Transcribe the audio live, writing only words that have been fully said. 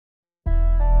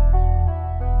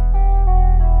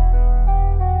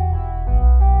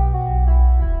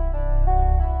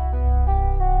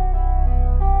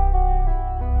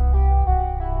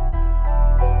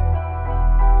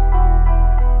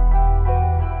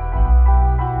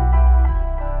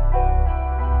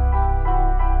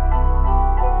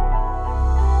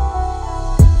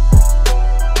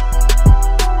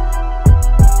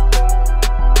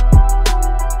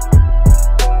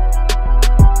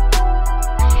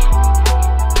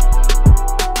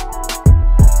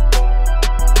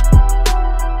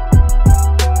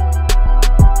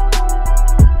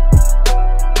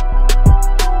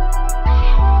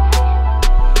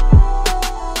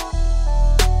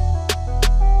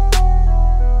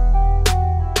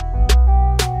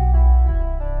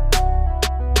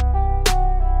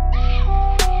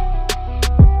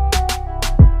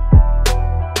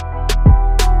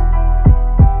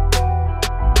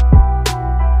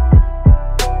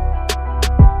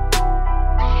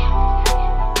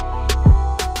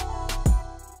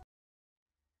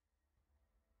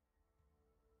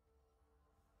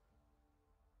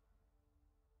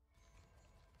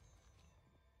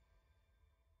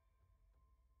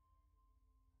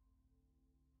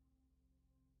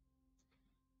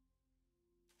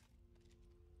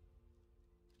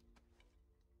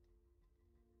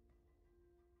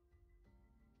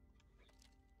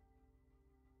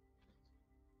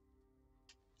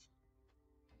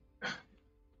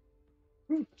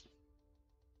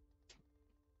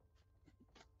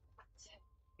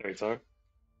Hey, Ty. I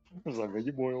was like, man,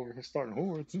 your boy over here starting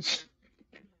hordes and shit.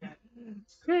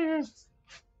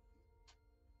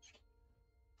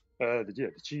 Yeah,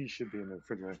 the cheese should be in the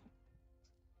refrigerator.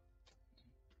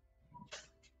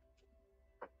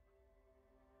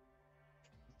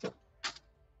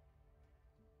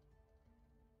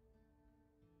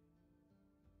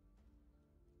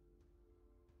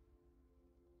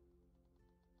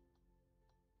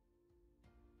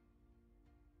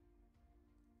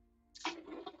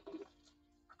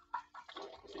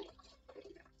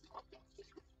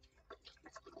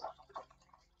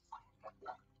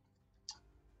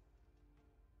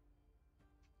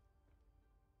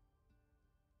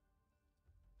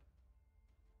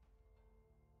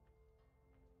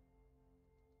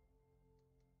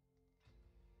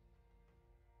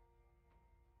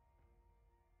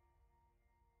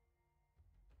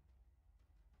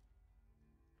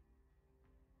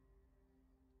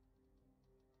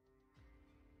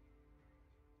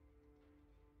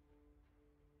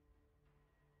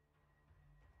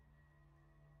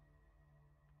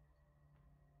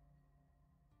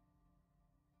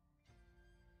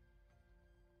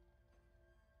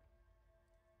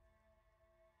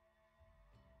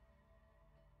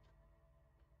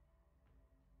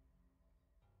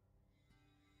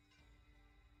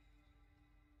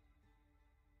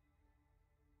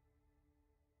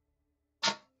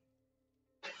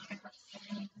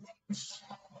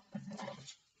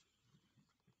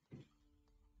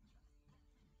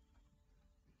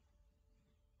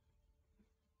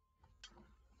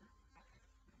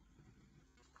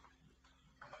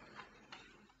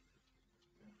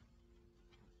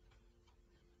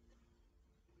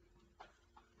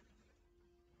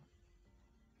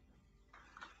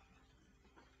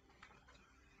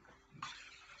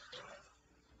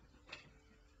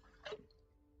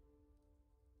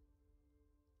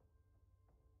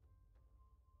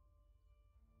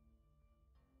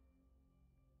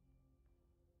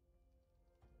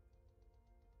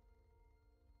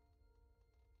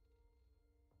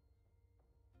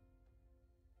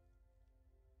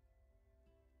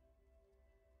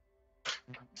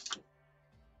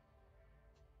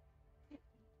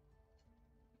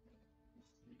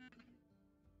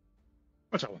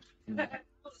 Watch out.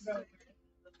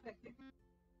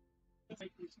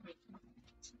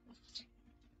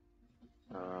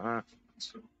 Uh-huh.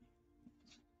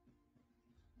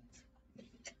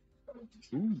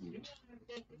 Ooh.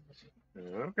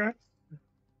 Okay.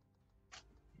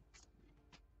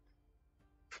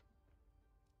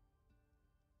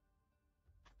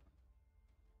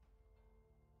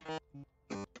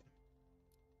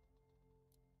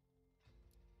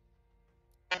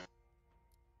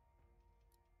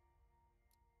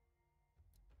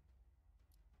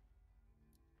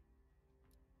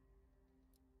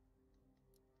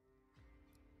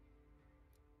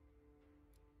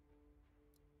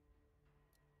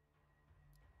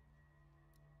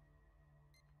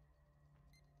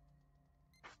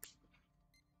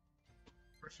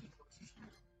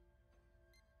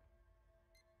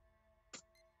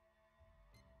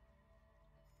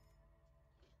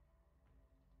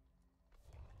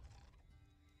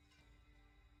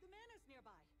 The manor's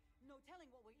nearby. No telling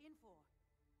what we're in for.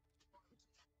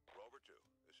 Rover 2,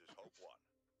 this is Hope 1.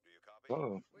 Do you copy?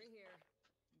 Oh, We're here.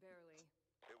 Barely.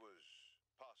 It was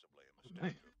possibly a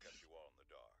man. mistake to have kept you all in the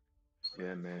dark.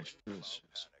 Yeah, man. Allow It's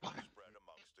panic fire. to spread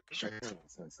amongst the Straight community. up.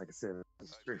 So it's like I said,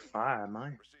 it's I straight too have fire, been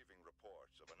man. receiving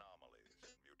reports of anomalies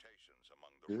and mutations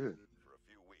among the Good. Ring for a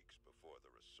few weeks before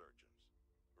the resurgence.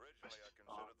 Originally, I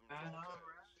considered them tall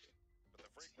tales, but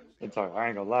the frequency It's of all them right. I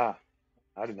ain't gonna lie.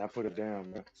 I did not put it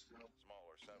down, man.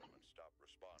 smaller settlements stopped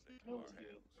responding to our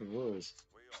hails. It was.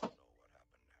 We all know what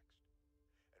happened next.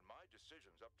 And my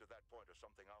decisions up to that point are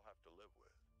something I'll have to live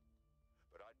with.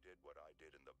 But I did what I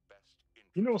did in the best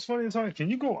You know interest what's funny, of Tony? Can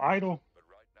you go idle But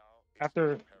right now, it's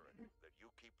after? imperative that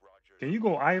you keep Rogers Can you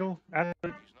go alive. idle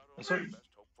after He's not a only our certain? best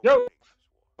hope for Yo. winning this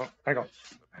war, Oh, hang on.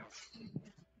 but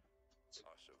possibly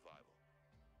our survival.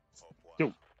 Hope one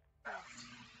Yo. out.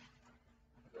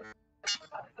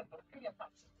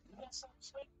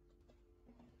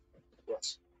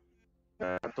 Yes.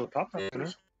 I thought top up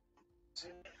there.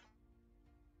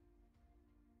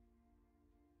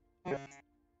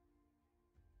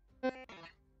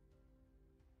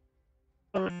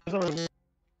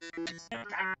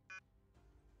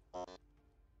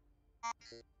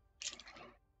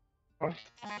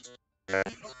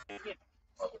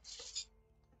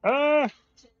 Uh,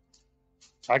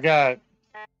 I got.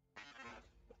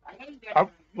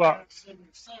 Well,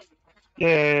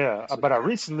 yeah. But I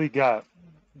recently got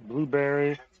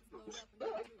blueberry, Let's load up and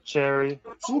go to it. cherry.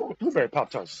 Blueberry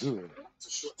Pop Tart's good.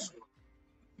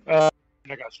 And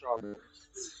I got strawberry.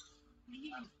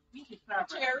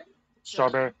 Cherry.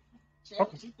 Strawberry.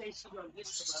 Okay.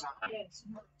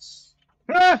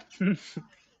 Ah!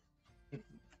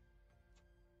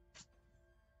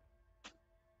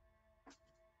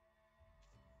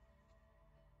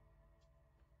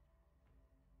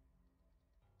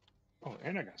 Oh,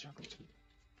 and I got chocolate too.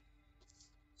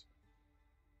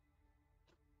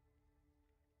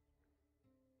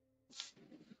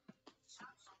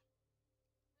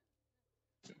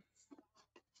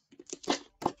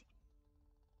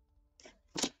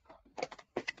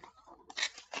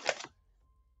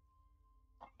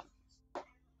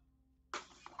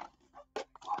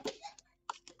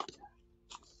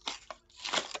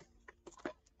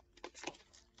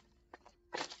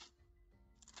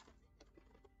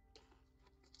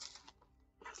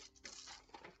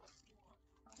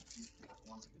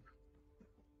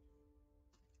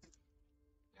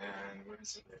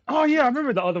 Oh yeah, I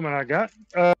remember the other one I got.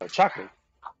 Chocolate.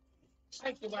 So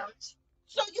you have to say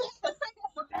that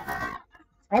for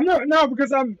I'm not no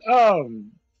because I'm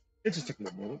it just took me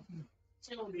a minute.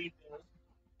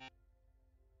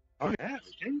 Oh yeah,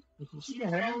 okay. You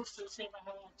can have it.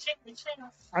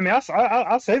 I mean,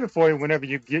 I'll save it for you whenever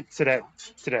you get to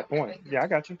that point. Yeah, I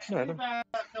got you. No, no.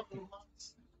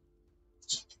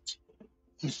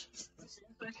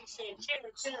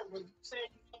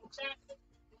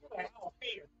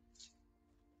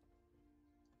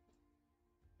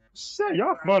 Shit,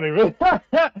 y'all funny, really.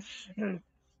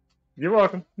 You're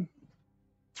welcome.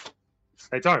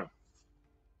 Hey, Tony.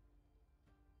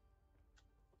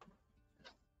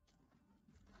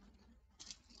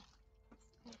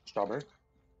 Strawberry.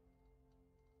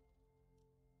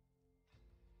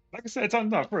 Like I said, Tony,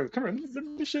 no, bro, come here. Let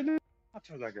me this shit in. Pop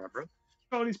tarts I got, bro.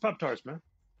 All these Pop Tarts, man.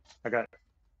 I got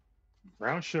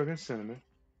brown sugar, cinnamon.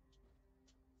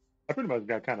 I pretty much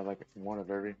got kind of like one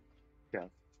of every. Got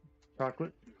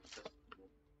chocolate.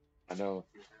 I know.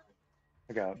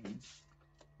 I got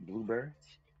blueberry.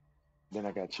 Then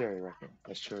I got cherry right there.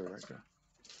 That's cherry right there.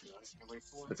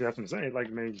 But see, that's what I'm saying. Like,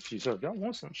 man, she said, y'all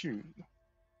want some? Shoot.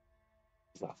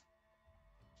 So,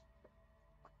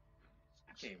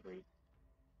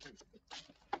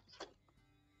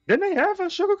 didn't they have a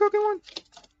sugar cookie one?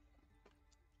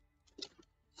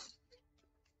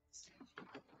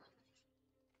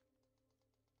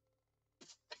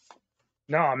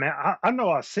 No, man. I know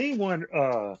I seen one.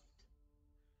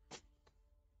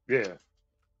 Yeah.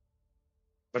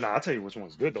 But nah, I'll tell you which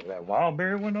one's good though. That wild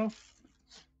berry one though.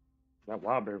 That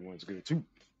wild berry one's good too.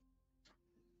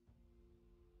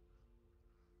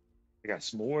 They got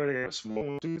s'more. They got a s'more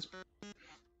one too.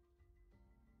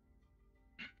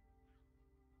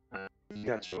 You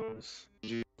got yours.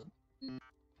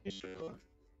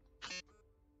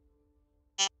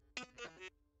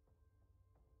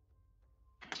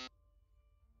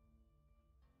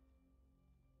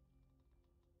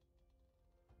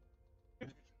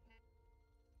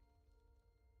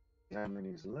 How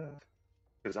many's left?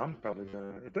 Because I'm probably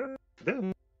gonna.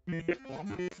 Then I'm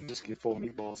gonna just get 4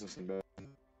 meatballs and some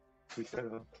sweet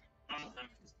potato.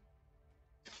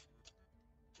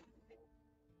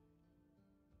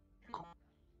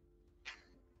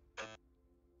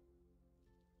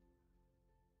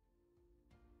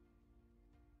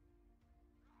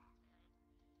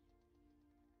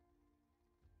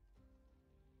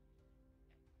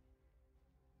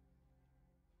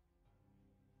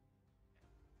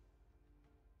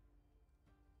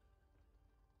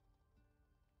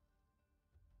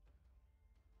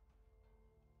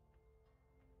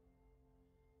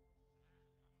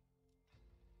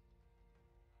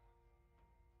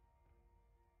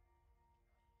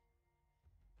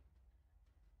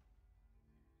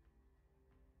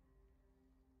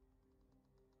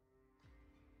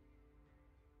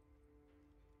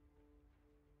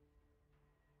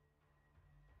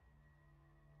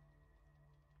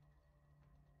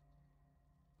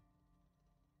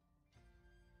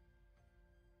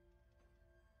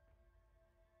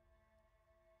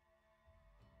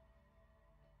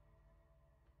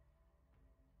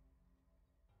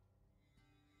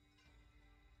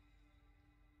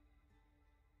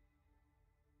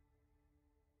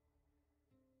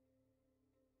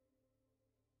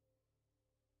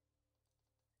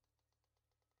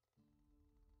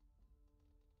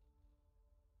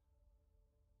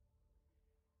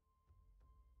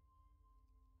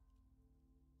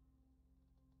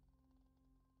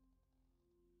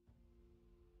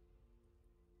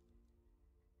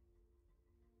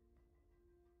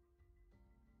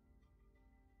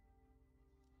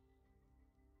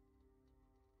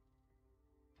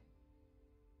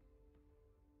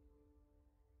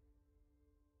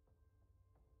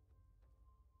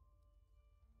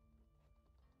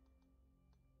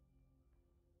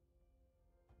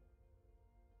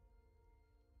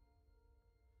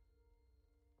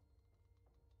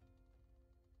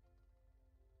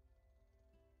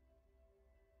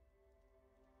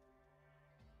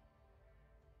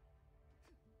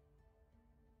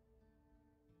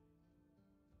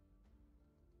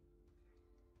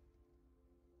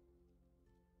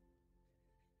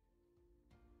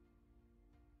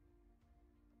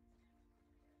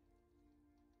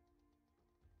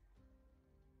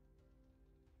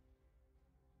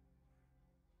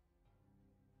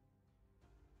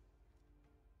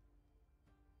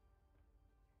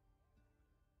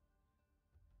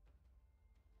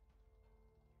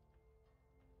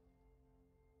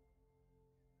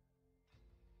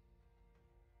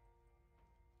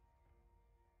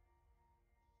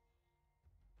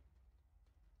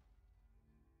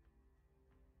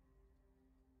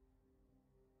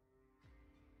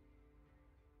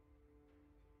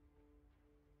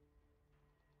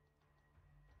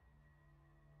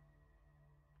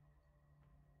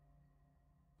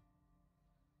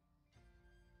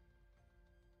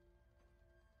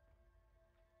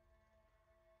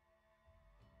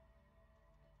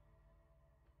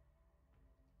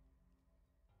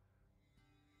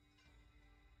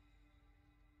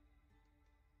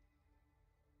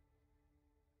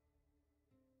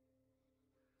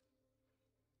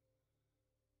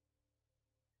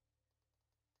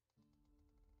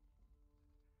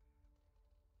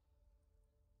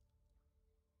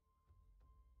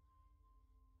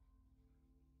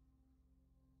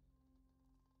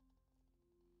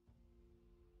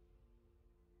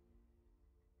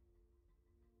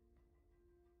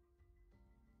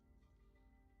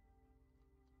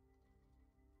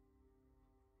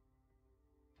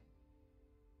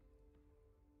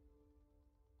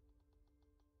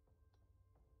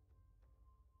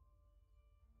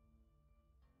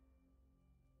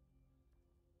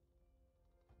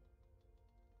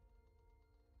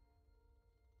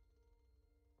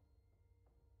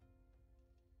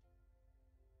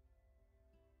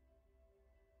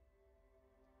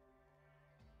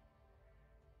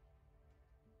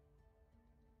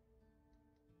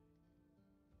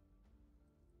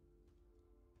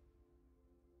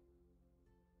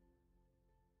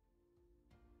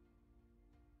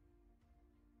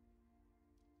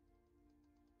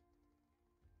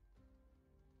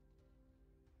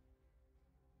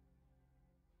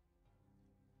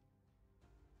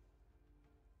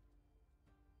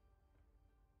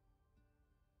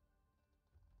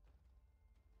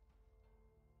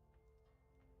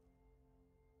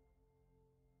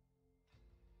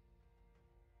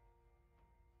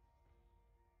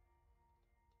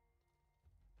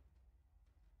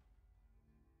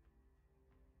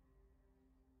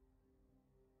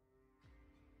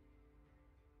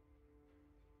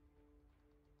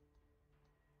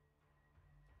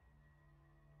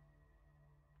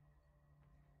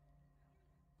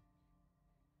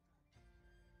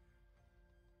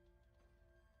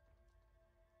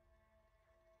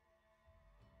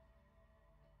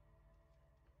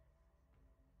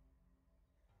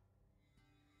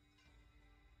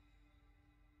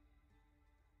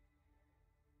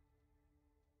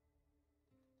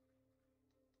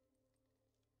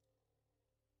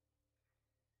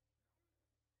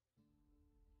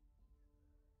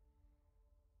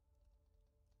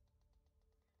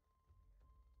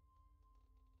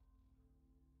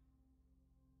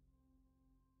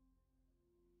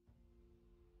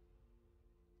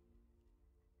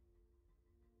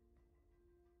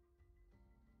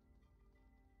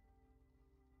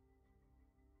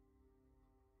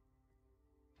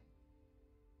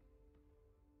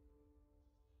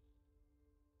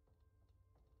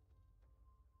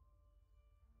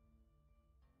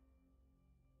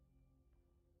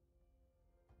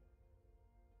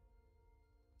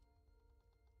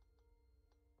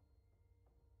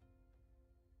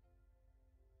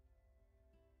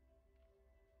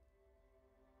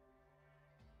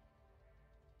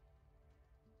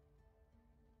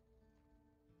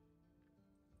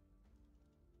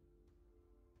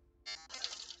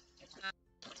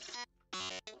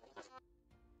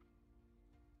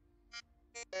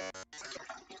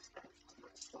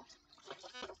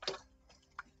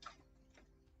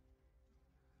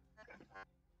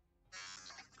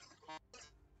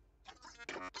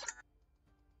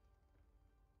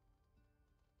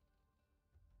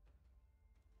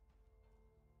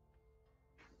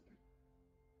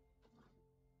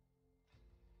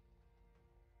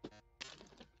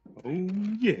 Oh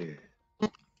yeah.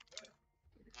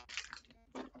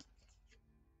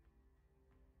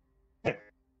 Yeah.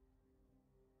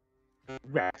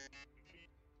 Right.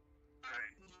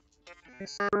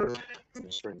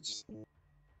 Strings.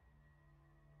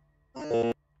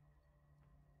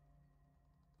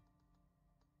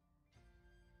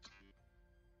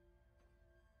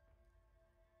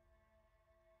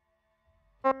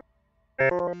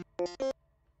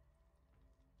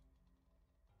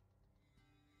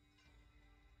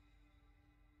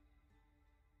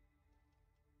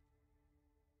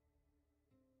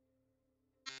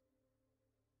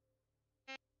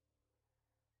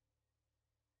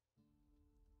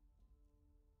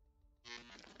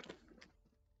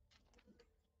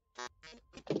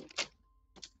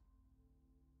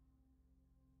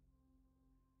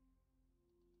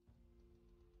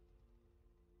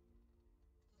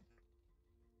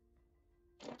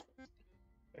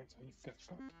 That's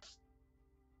how you feel.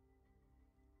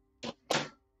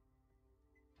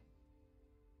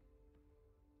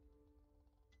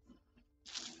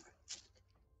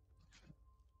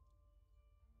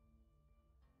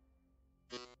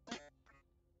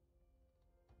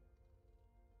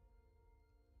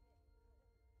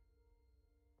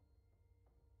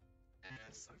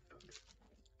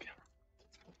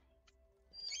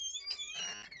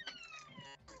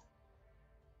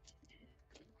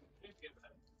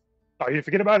 Oh, you didn't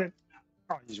forget about it?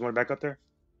 Oh, you just went back up there?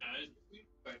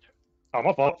 Oh,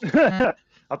 my fault. I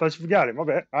thought you forgot it. My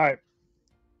bad. All right.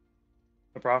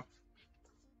 No problem.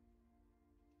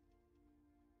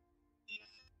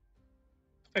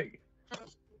 Hey.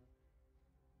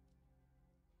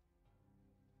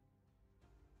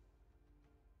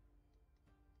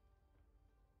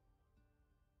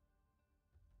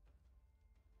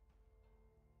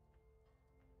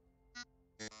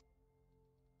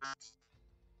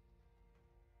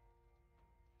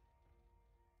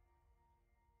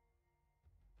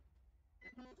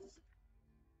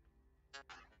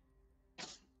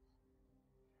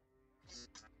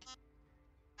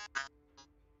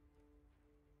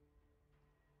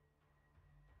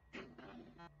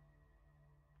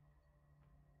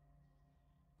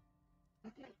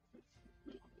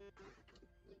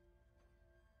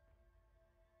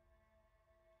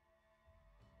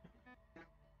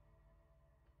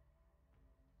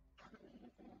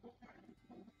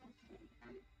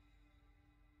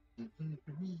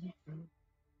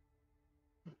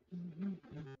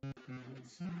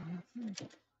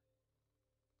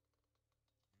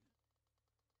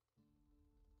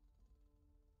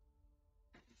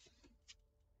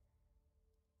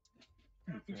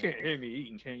 You can't hear me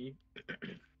eating, can you?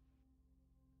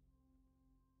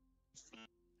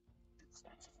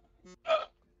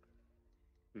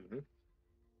 Mm-hmm.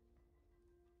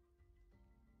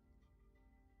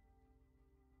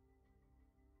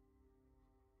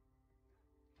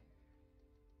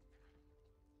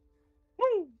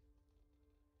 Woo!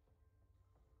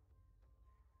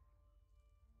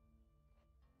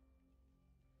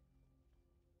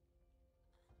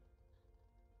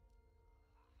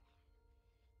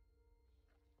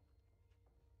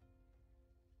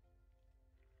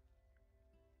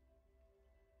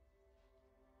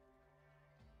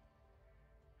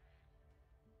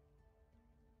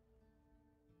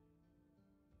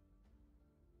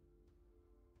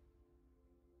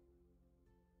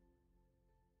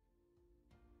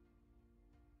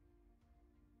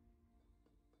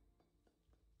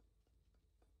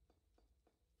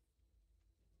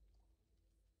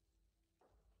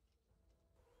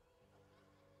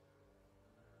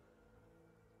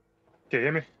 Can you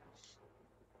hear me?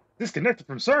 Disconnected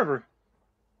from server.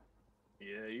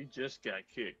 Yeah, you just got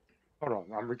kicked. Hold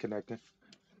on, I'm reconnecting.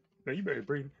 Man, you better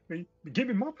bring me. Give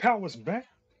me my powers back.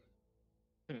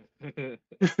 I'm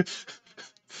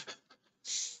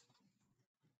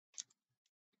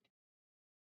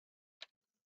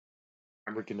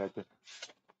reconnecting.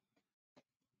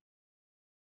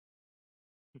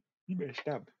 You better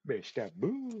stop. Better stop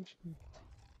bullshit.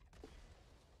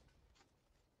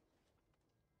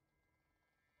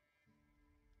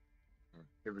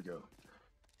 Here we go.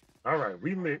 All right,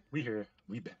 we lit. We here.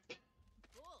 We back.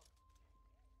 Cool.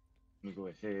 Let me go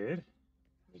ahead.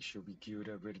 Make sure we geared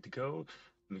up, ready to go.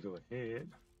 Let me go ahead.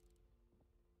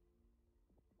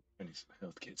 I need some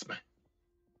health kits, man.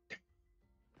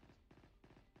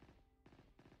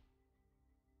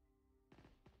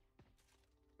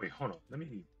 Wait, hold on. Let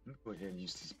me go ahead and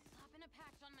use these Popping a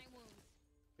patch on my wounds.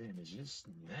 bandages.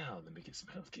 Now let me get some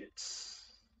health kits.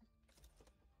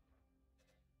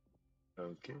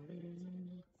 Okay.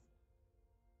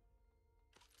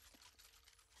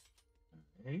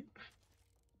 Alright.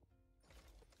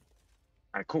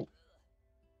 All right, cool.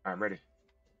 I'm ready.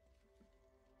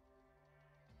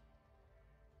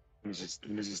 Let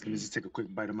me just take a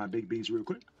quick bite of my baked beans real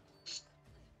quick.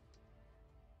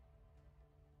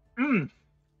 Mmm,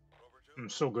 Over two,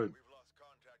 so good. we've lost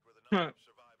contact with a number of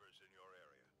survivors in your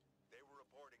area. They were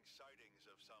reporting sightings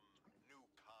of some new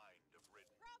kind of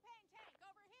ridden. Propane tank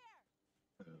over here.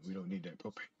 We don't need that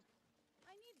propane.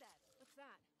 I need that. What's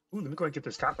that? Ooh, let me go and get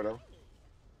this copper though.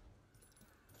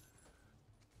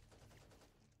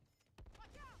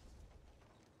 Watch out!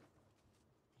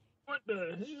 What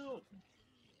the hell?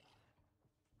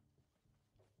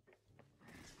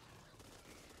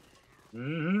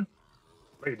 Mm-hmm.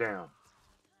 Lay down.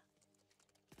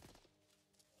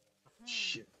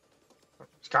 Shit.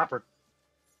 It's copper.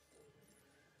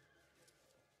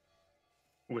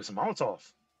 With some Molotov.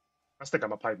 I stick on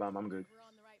my pipe bomb. I'm good. We're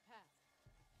on the right path.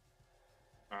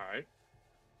 All right.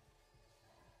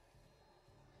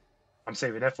 I'm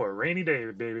saving that for a rainy day,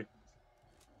 baby.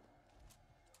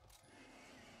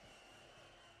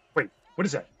 Wait, what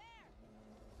is that?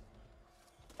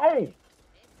 Oh!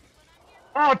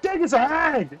 Oh, dang, it's a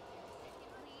hag!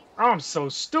 I'm so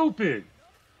stupid.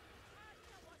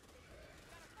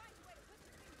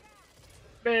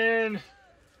 Man.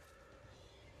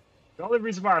 The only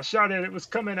reason why I shot at it was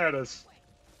coming at us.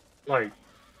 Like,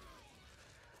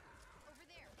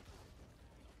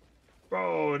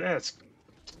 bro, that's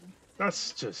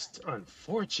just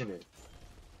unfortunate.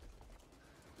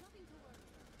 Nothing to worry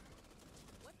about.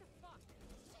 What the fuck?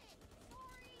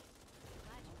 Sorry.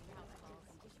 Glad you found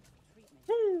conditions for treatment.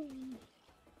 Woo.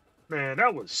 Man,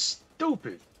 that was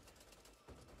stupid.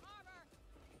 Harbor.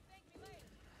 Thank me later.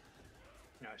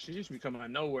 Nah, she just be coming out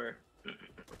of nowhere.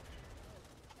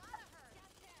 Gotta her.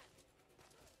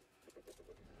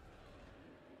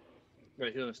 Got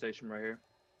a healing station right here.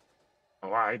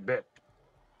 Oh, I bet.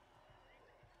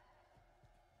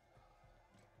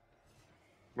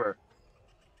 Where?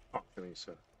 Oh, let me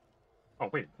see. Oh,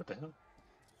 wait, what the hell?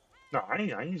 No, I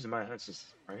ain't using my head. Just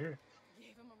right here.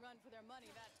 Gave them a run for their money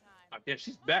that time. Oh, yeah,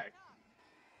 she's back.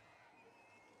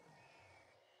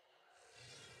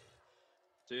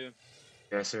 See ya.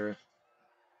 Yes, sir.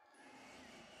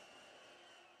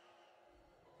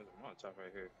 There's a Molotov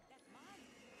right here.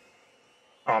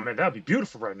 Oh man, that'd be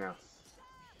beautiful right now.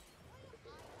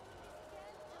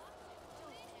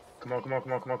 Come on, come on,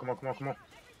 come on, come on, come on, come on, come on.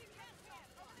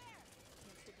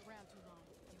 Can't stick around too long.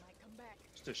 You might come back.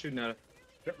 Still shooting at her.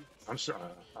 Yep, I'm sure.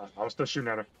 I was still shooting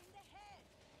at her.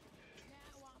 Now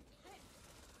I'm pissed.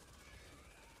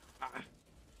 Ah,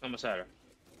 almost had her.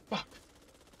 Fuck.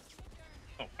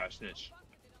 Oh, I snitched.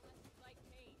 Like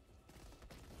me.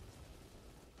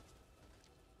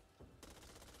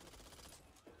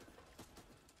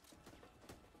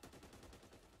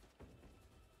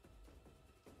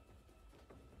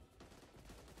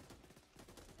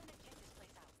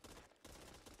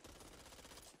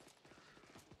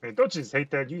 Man, don't you just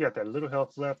hate that? You got that little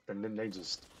health left, and then they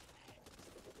just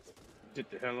Get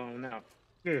the hell on now.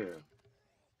 yeah.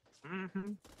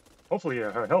 Mm-hmm. Hopefully,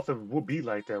 her health will be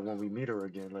like that when we meet her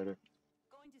again later.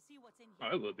 Going to see what's in Oh,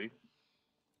 here. it will be.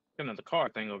 Got another car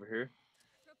thing over here.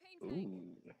 Propane tank.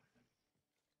 Ooh.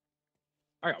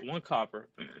 I got one copper.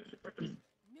 Knew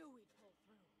we'd pull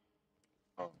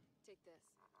through. Oh, Take this.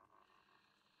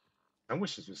 I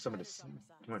wish this was some of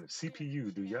the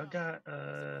CPU. Do y'all got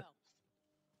Well,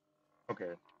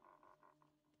 Okay.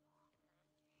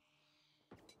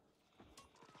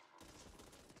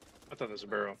 I thought there was a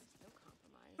barrel.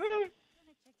 no compromise.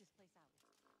 Gonna check this place out.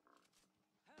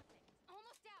 Perfect.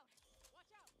 Almost out.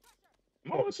 Watch out. Pressure.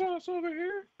 Molotov's over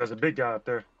here. There's a big guy up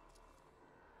there.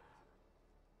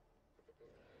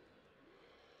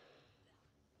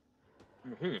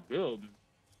 I'm here to build.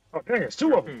 Oh, dang, it's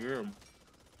two of them. Reloading.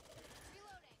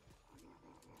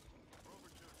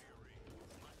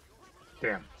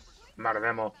 Damn, I'm out of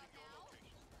ammo.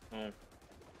 Oh.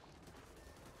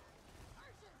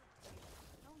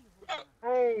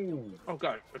 Oh, Oh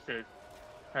god. Okay.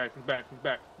 Alright, he's back. He's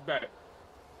back. He's back.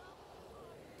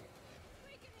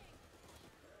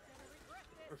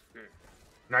 Okay.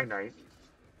 night night.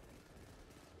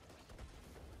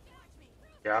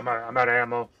 Yeah, I'm out of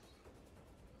ammo.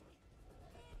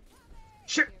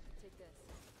 Shit. Here, take this.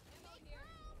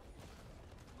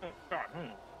 Oh god.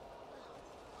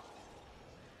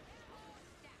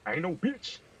 I ain't no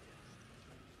bitch.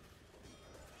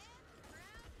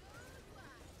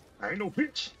 I ain't no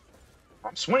bitch.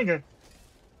 I'm swinging.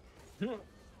 Hmm.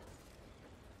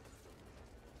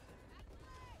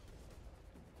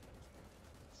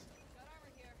 Got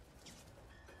armor here.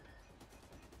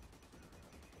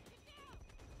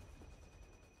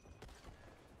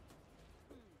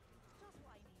 Just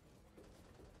what I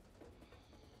needed.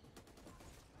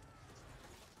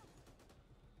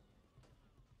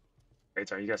 Hey,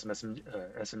 Tony, you got some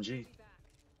SMG Be back.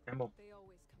 ammo? They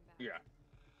always come back. Yeah.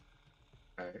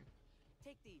 All right.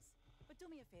 Take these, but do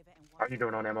me a favor and How watch you your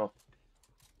doing on back. ammo?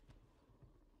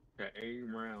 Got 8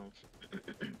 rounds.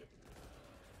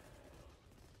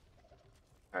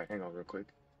 All right, hang on real quick.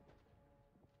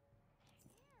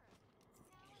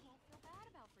 Now I won't feel bad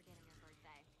about forgetting your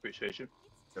birthday. Appreciate you.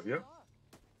 Yep, yep.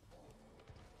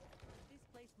 This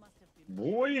place must have been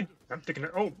Boy, I'm thinking.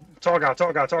 Oh, tall guy,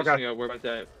 tall guy, tall Just guy, gotta worry about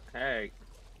that. Hey.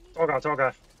 tall guy, tall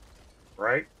guy.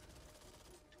 Right?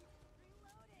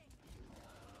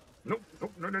 Nope,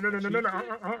 nope, no, no, no, no, no, no,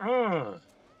 no,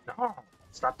 no.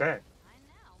 Stop that. I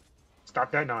know.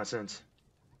 Stop that nonsense.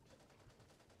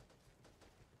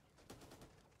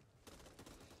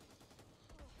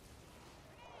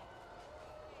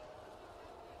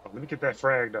 Oh, let me get that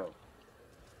frag though.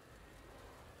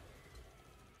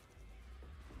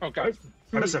 Oh, God.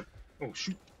 Listen. Oh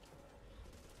shoot.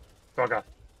 Tall guy.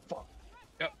 Fuck.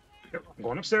 Yep. Yep. I'm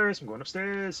going upstairs. I'm going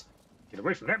upstairs. Get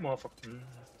away from that motherfucker. Cut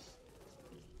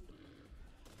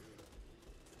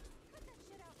that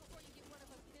shit out before you get one of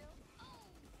us killed.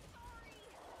 Oh, sorry.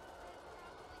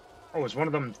 Oh, it's one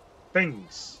of them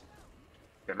things.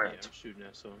 Yeah, Yeah, man. I'm shooting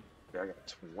at some. Yeah, I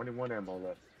got 21 ammo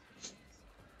left.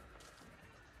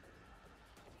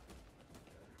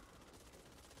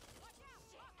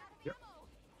 Yep.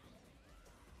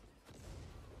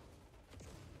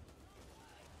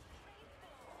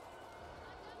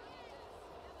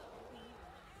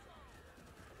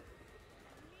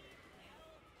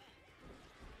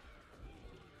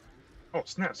 Oh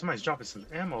snap! Somebody's dropping some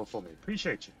ammo for me.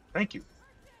 Appreciate you. Thank you.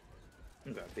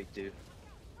 You got a big dude.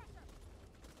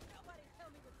 Nobody tell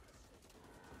me this shit.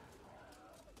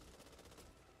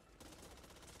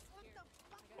 What the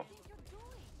fuck do you think you're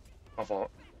doing? My fault.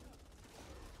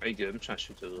 Are you good? I'm trying to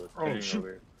shoot the little Oh, thing shoot.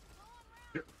 over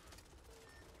here.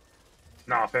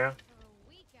 Nah, fam. For a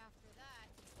week after that.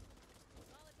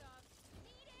 Molotov.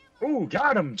 Need ammo. Ooh,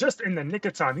 got him just in the nick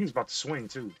of time. He was about to swing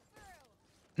too.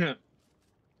 Through.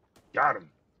 Got him.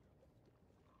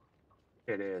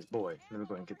 It is, boy. Let me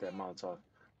go ahead and get that Molotov.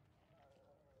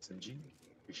 SMG.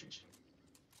 Appreciate you.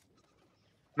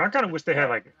 Now, I kind of wish they had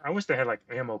like. I wish they had like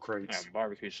ammo I crates. have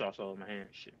barbecue sauce all in my hand.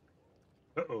 Shit.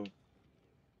 Uh oh.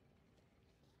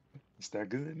 Is that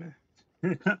good, man?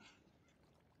 died back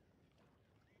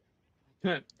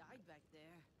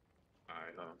there.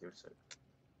 Alright, hold on. Give me a sec.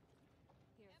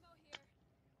 Here. Ammo here.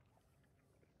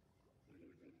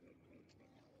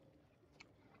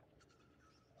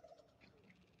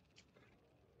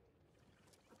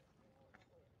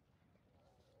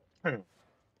 Hang on.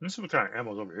 Let's see what kind of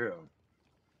ammo's over here.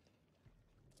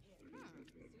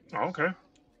 Oh, okay. Great.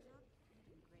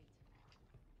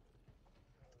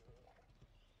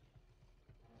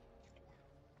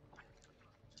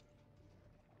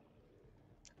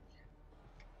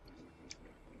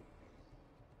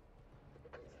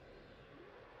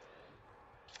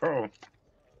 Uh oh.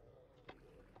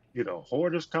 Either a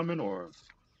horde is coming or.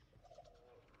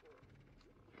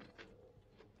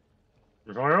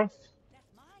 You going else? That's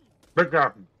mine. Big guy.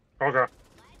 Okay. Let's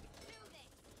do this.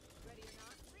 Ready or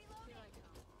not? Reloading.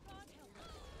 God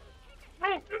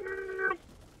help me.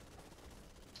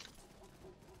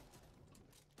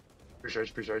 Appreciate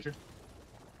you, appreciate you.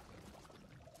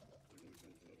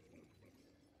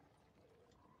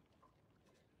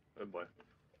 Good boy.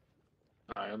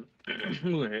 Alright, I'm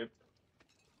moving ahead.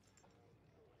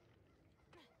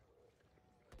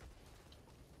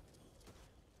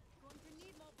 Going to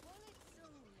need more bullets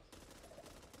soon.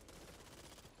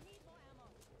 Need more ammo.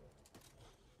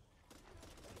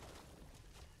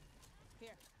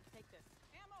 Here, take this.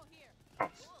 Ammo here. Oh,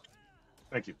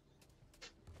 thank you.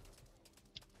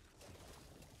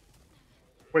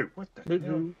 Wait, what the hell?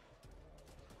 Incoming.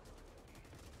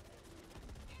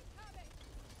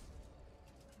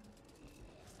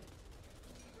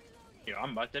 Yo,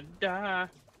 I'm about to die.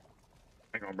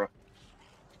 Hang on, bro.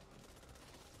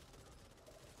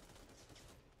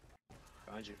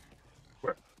 Find you.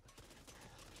 Where?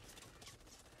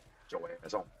 Your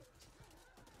ass on.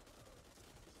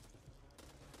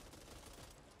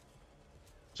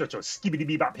 Shut your skibbity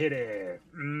bebop head ass.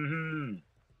 Mm-hmm.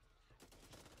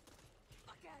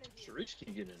 Sharice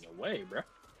keep getting in the way, bruh.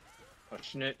 A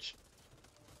snitch.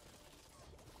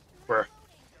 Where?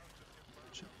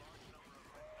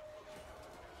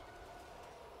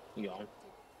 You gone.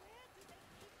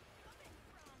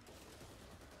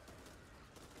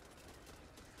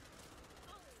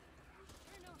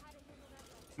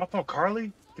 My fault,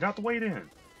 Carly. Get out the way then. Guns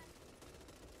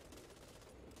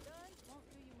won't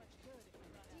do you much good if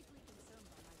you're deeply concerned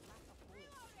by my lack of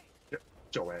bullets.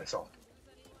 Get your ass off.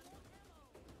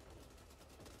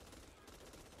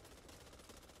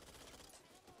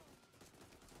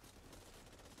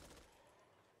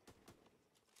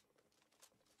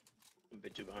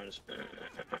 bit too behind us.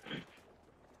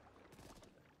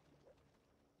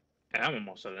 I'm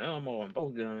almost at ammo on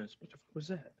both guns. What the fuck was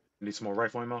that? Need some more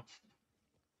rifle ammo?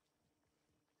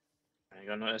 I ain't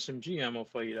got no SMG ammo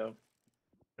for you though.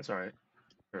 That's all right.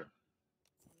 Sure.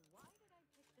 Why did I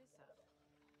pick this up?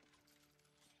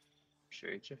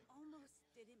 Appreciate you. Almost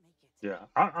didn't make it. Yeah,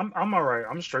 I'm all right.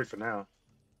 I'm straight for now.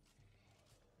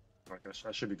 Like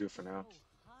I should be good for now. Oh,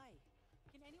 hi.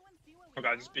 Can anyone see what we Oh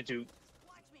god, this found? bit too.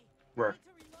 Watch me. Where? I need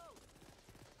to reload.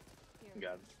 Here.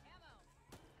 Got it. Ammo.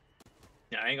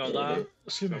 Yeah, I ain't gonna lie.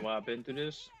 It's been a while I've been through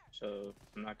this, so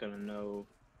I'm not gonna know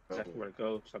exactly where to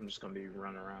go. So I'm just gonna be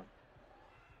running around.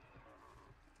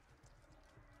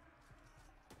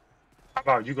 How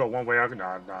about you go one way?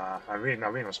 Nah. We ain't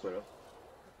gonna split up.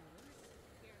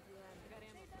 Here. I got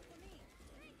ammo. Save that for me.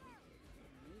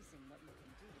 Amazing what you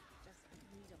can do with just a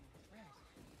needle of thread.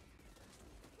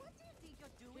 What do you think you're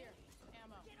doing? Here.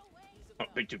 Ammo. Get away. Use a Oh,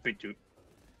 gun. big two, big two.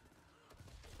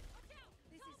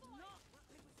 This is not what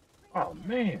I was Oh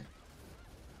man,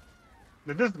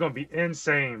 now, this is gonna be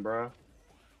insane, bro.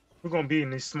 We're gonna be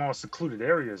in these small secluded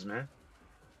areas, man.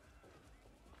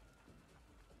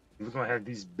 We're gonna have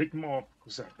these big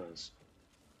motherfuckers at us.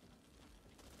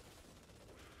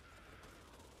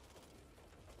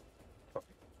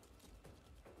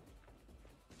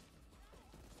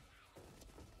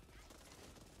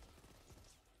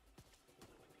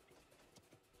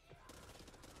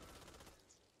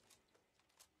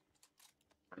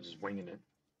 I'm just winging it.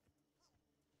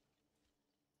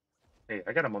 Hey,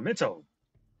 I got a memento.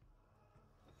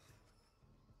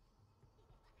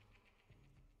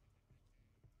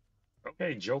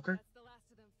 Okay, Joker. That's the last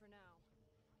of them for now.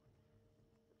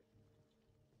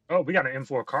 Oh, we got an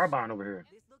M4 carbine over here.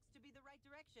 This looks to be the right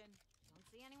direction. Don't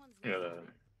see anyone's Yeah.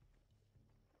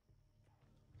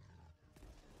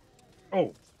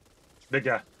 Oh, big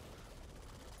guy.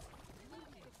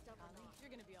 Good stuff or not. You're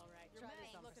gonna be all right. Try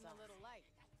this on looking a little light.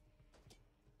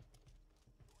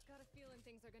 Got a feeling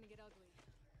things are gonna get ugly.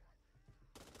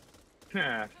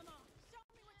 Yeah. Come on, show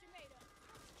me what you're made of.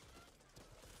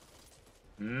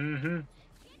 Mm-hmm.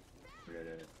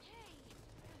 Yeah.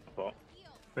 Well,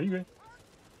 Are you good?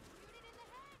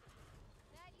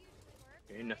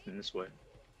 ain't nothing this way.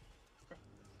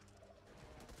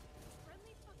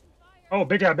 Friendly fucking fire. Oh,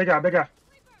 big guy.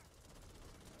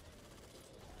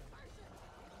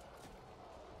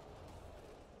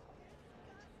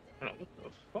 I don't know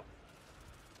what the fuck.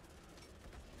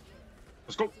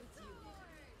 Let's go.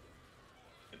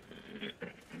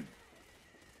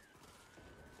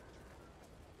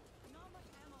 Not much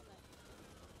ammo left.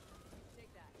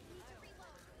 Take that.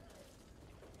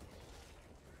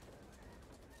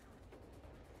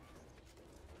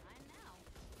 Mine now.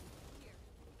 Here.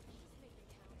 Just make it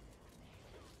count.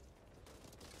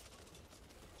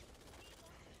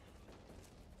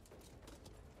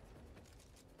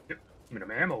 Give me them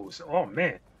ammos. Oh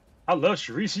man, I love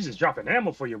Sharice. She's just dropping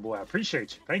ammo for you, boy. I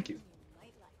appreciate you. Thank you.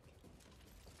 Might like.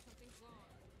 Something's wrong.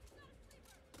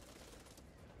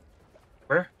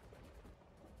 Where?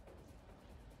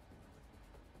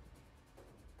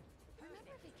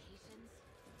 Remember vacations?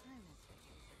 I miss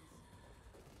vacations.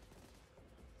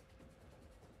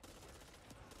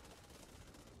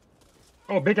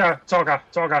 Oh, big guy. Tall guy.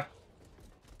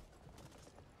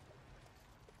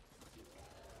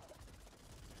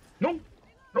 No.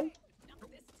 Not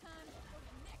this time. Or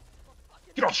the next. Or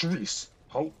fucking Get off Sharice.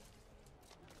 Oh,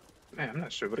 Man, I'm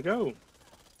not sure where to go.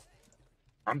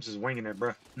 I'm just winging it,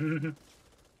 bro. Mm-hmm.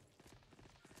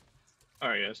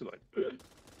 Alright, yeah, so like,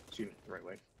 excuse me, the right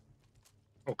way.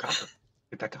 Oh, copper.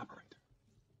 Get that copper right there.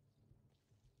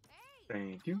 Hey,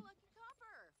 Thank you. lucky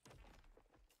copper.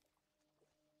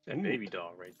 That Ooh. baby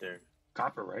doll right there.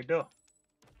 Copper right there.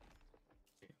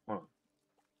 Hold on.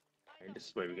 Alright, this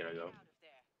is where we gotta go.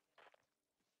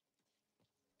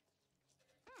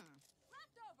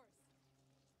 Leftovers.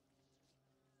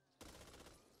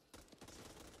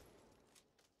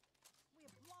 We're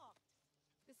blocked.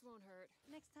 This won't hurt.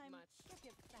 Next time, Much. get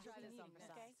your fast Try this on for okay?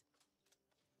 size.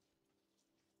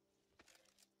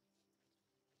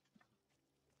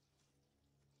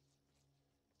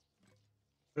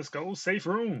 Let's go. Safe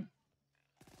room.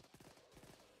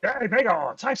 Hey, they got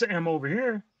all types of ammo over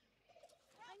here.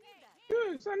 I need that.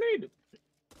 Yes, I need it.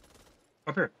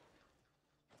 Up here.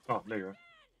 Oh, there you are.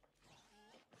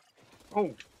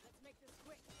 Oh, Let's make this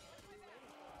quick.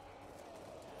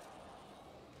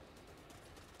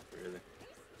 Really?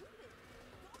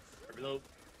 Reload.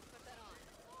 Put that on.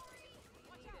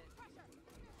 Watch Need out, it. pressure.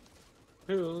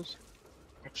 Pills.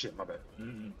 oh shit, my bad.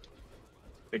 Mm-mm.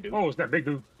 Big dude. Oh, it's that big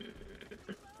dude.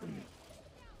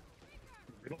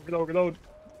 Reload.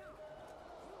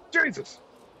 Jesus.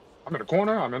 I'm in the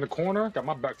corner. I'm in the corner. Got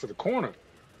my back to the corner.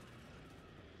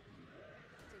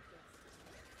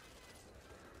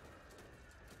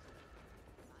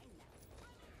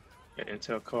 Got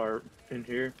intel card in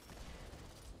here.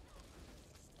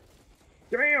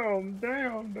 Damn,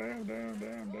 damn, damn, damn,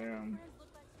 damn, damn.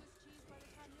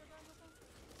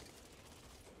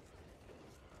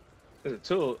 There's a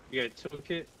tool. You got a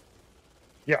toolkit?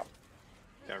 Yeah.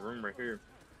 Got a room right here.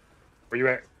 Where you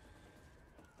at?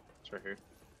 It's right here.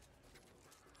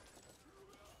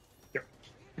 Yep.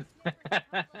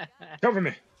 Cover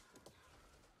me.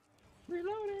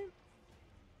 Reloading.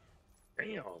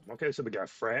 Damn. Okay, so we got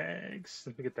frags.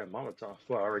 Let me get that Molotov.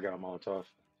 Well, I already got a Molotov.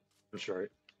 I'm sure.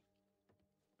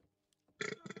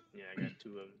 Yeah, I got two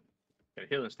of them. Got a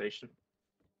healing station.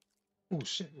 Oh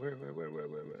shit! Where?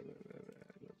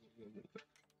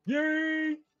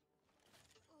 Yay!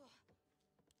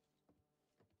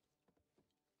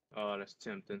 Oh, that's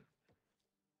tempting.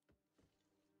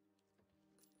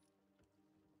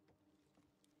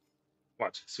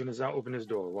 Watch. As soon as I open this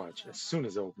door, watch. As soon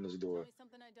as I open this door. Tell me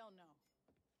something I don't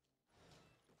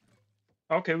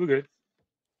know. Okay, we're good.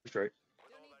 We're straight.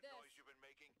 With all that noise you've been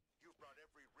making, you brought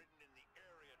every ridden in the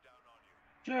area down on you.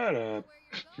 Shut Know up. where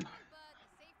you're going, but the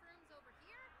safe room's over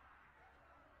here.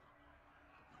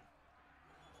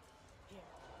 Here.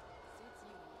 Suits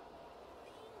you.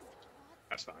 Things.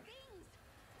 That's fine. Things.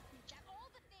 That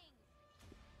all the things.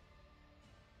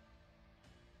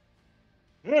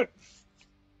 Good.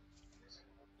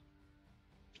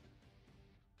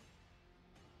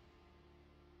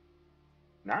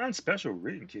 Nine special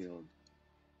written killed.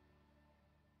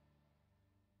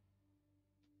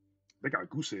 They got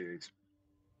goose eggs.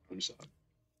 I'm sorry.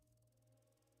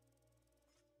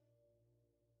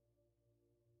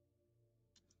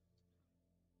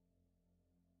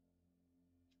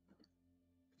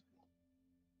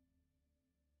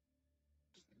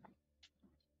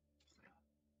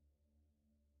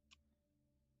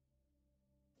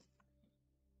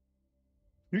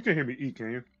 You can hear me eat,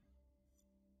 can you?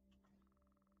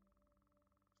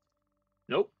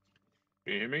 Nope.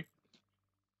 Can you hear me?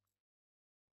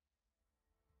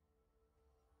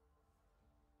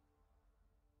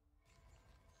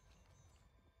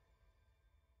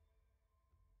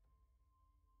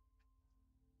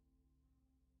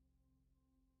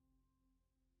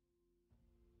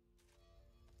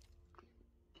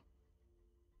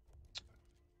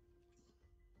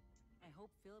 I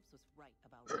hope Phillips was right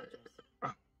about Rogers.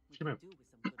 Ah, We come could here. do with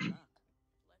some good luck.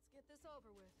 Let's get this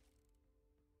over with.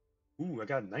 Ooh, I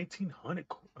got 1900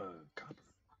 copper.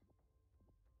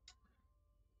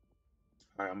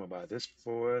 All right, I'm gonna buy this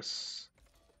for us.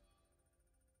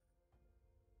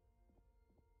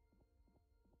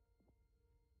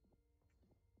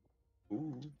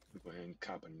 Ooh, we'll go ahead and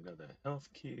cop another health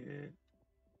kit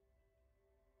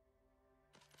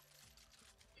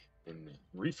and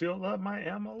refill up my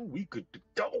ammo. We good to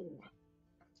go.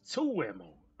 Two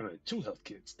ammo. I mean, two health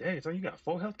kits. Dang, so you got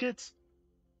four health kits?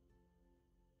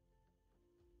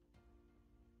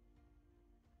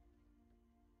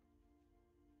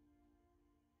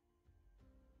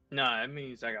 Nah, that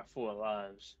means I got 4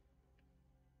 lives.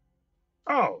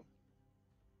 Oh,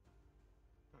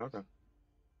 okay.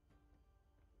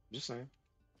 Just saying.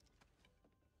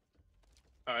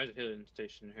 Oh, there's a healing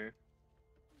station here.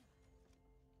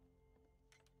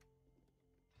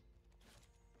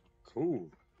 Cool.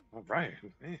 All right,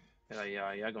 man.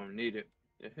 Yeah, y'all gonna need it.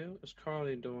 The hell is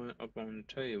Carly doing up on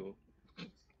the table?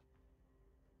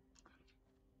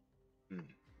 Hmm.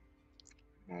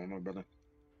 I don't know, brother.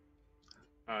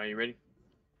 Are you ready?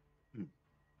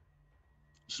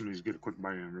 Just need to get a quick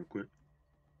buy in real quick.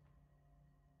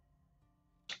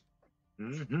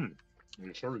 Mm-hmm.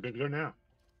 I'm sure we're good to go now.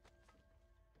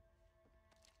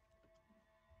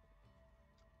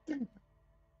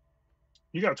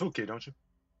 You got a toolkit, don't you?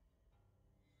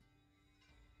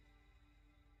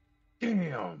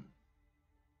 Damn.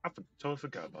 Totally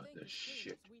forgot about Thank this you,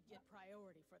 shit. please, we'd get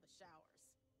priority for the showers.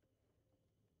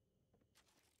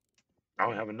 I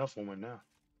don't have enough for one now.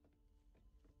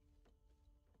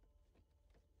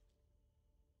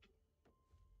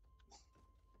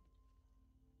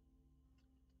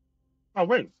 Oh,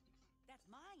 wait. That's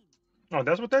mine. Oh,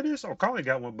 that's what that is? Oh, Carly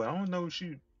got one, but I don't know if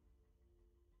she's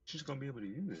gonna be able to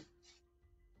use it.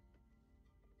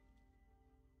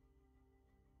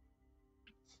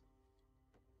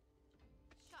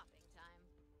 Shopping time.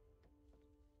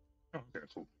 Oh, okay,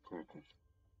 cool.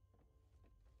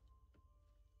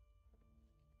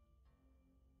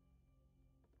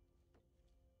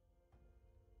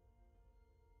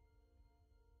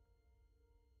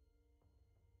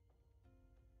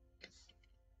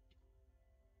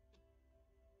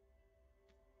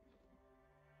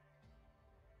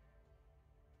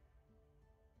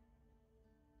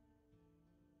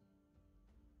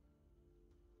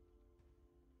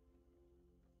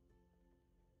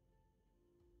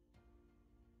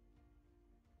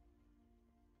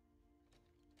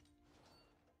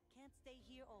 stay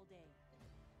here all day.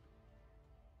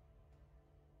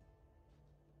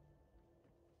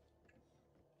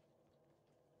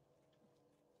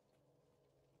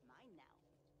 Mine now.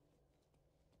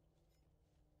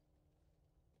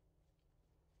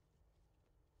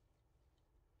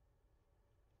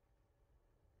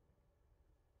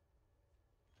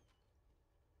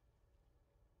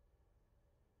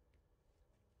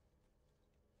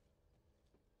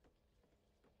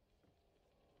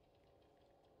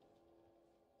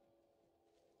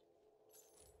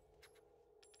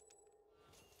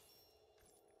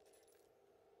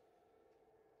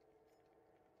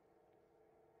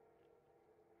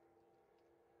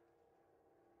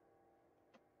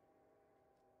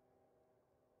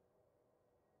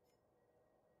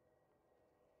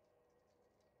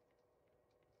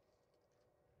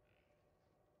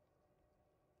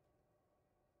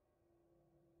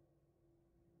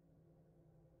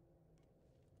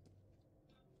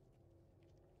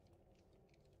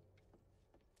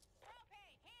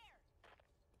 Okay, here.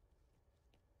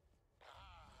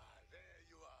 Ah, there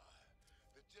you are.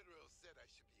 The general said I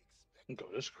should be expecting. Go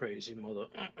this crazy mother.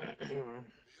 You're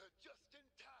just in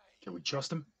time. Can we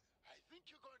trust him? I think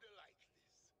you're going to like this.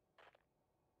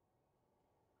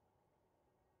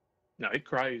 No, he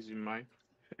crazy, man.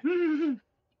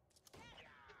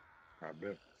 I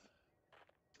bet.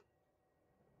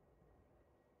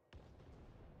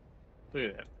 Look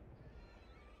at that.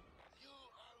 You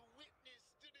are witness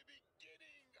to the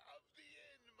beginning of the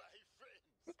end, my friends.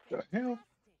 The hell?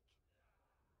 Fantastic.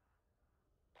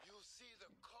 You'll see the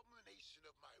culmination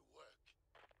of my work.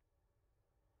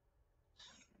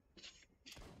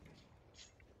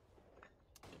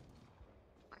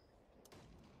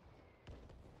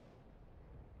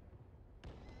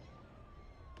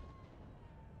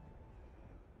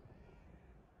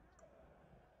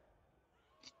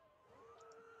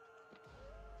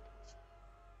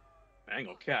 I ain't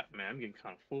gonna cap, man. I'm getting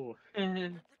kind of full. We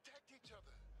protect each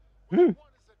other. When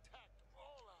one is attacked,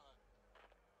 all are.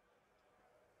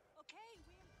 Okay,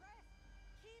 we impressed.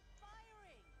 Keep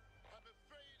firing. I'm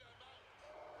afraid I'm out.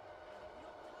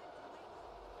 No time to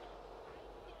wait.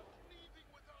 I'm not leaving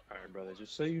without All right, my brother. work.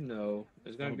 Just so you know,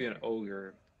 there's gonna be an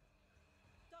ogre.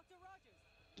 Dr. Rogers,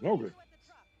 Ogre. see you at the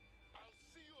truck. I'll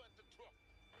see you at the truck.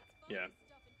 Let's find Yeah. this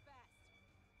stuff and fast.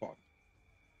 Fuck.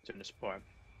 It's in this part.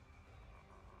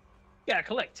 Gotta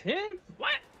collect 10? What?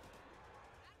 Out of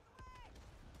the way.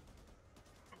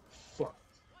 Fuck.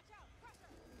 Watch out,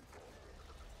 pressure.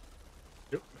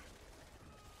 Yep.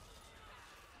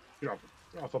 Get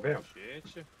off of him.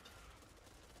 Shit.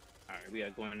 Alright, we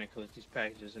gotta go in there and collect these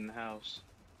packages in the house.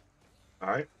 All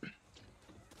right.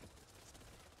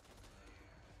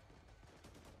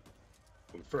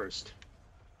 But first,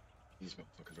 these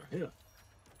motherfuckers right here.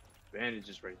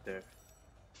 Bandages right there.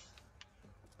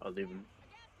 I'll leave them.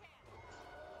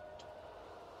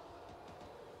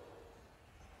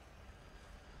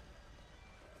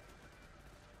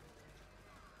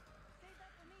 Save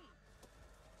that for me.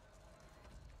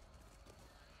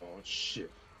 Oh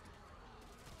shit.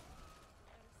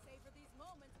 Better savor these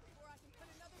moments before I can put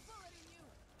another bullet in you.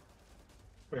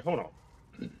 Wait, hold on.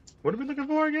 What are we looking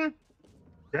for again?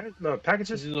 Okay, the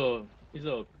packages. These little,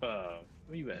 where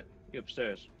you at? You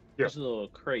upstairs. Yeah. These little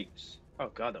crates. Oh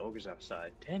god, the ogre's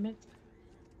outside. Damn it.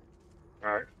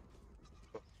 All right.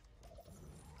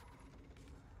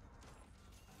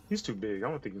 He's too big. I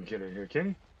don't think he can get in here, can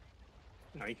he?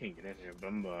 No, you can't get in here, but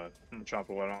I'm gonna chop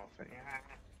it off. Magnificent.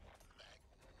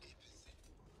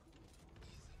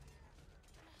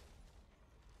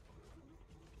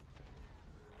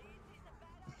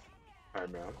 All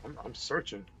right, man. I'm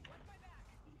searching.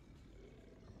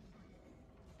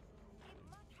 He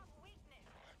must have weakness.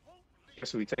 I won't leave.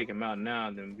 Guess we take him out now,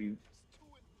 then we. It's too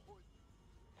important.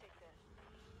 Take this.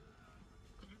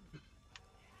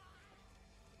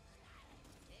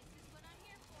 This is what I'm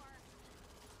here for.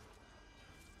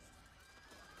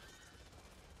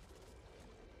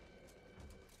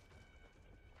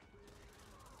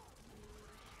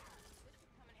 This could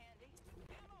come in handy.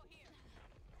 Ammo here.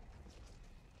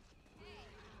 Hey,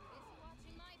 busy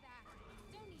watching my back.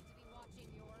 Don't need to be watching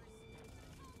yours.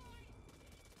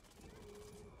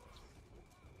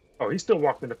 Oh, he still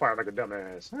walked in the fire like a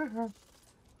dumbass. I'm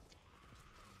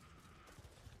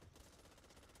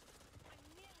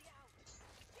nearly out.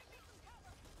 Give me some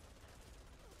cover.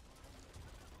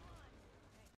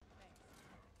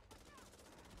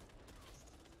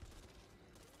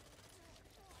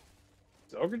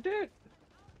 Is the ogre dead?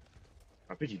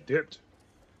 I think he dipped.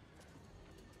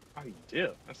 Oh, he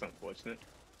did. That's unfortunate.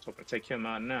 Let's hope I take him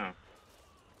out now.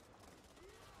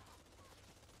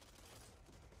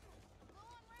 Low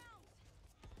on rounds.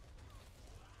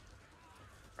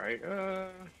 Alright,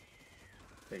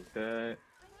 take that.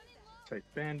 Take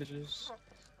bandages.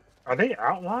 Are they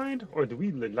outlined, or do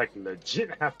we like legit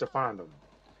have to find them?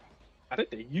 I think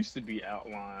they used to be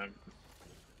outlined,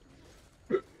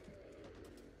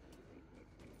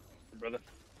 brother.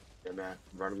 Yeah, man,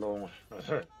 run along.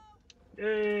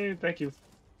 Yay, thank you.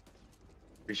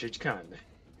 Appreciate you kindly.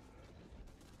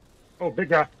 Oh, big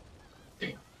guy.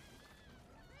 Damn.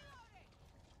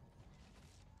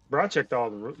 Bro, I checked all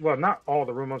the room. Well, not all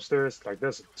the room upstairs. Like,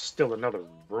 there's still another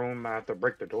room. I have to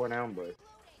break the door down, but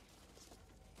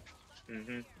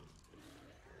Mm-hmm.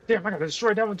 damn, I gotta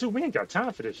destroy that one too. We ain't got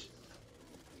time for this.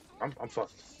 I'm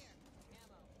fucked.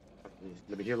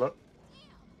 Let me heal up.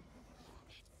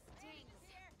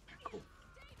 Cool.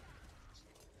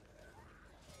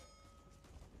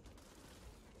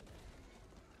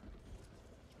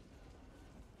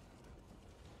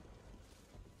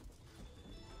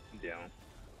 I'm down.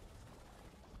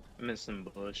 I'm in some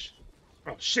bush.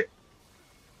 Oh shit.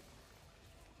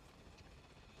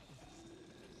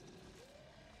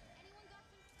 Anyone got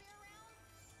some spare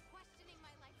rounds? Questioning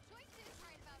my life choices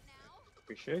right about now.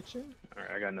 Appreciate you.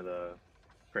 Alright, I got another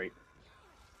crate.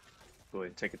 Go ahead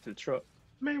and take it to the truck.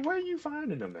 Man, where are you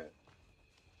finding them at?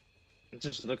 I'm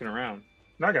just looking around.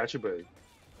 No, I got you, buddy.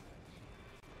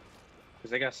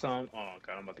 Because they got some. Oh,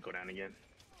 God, I'm about to go down again.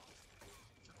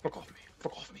 Fuck off me.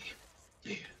 Fuck off me.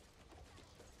 Yeah.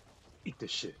 Eat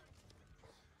this shit.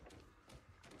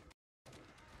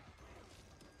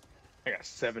 I got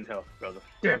 7 health, brother.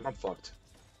 Damn, I'm fucked.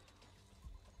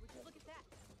 Would you look at that?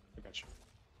 I got you.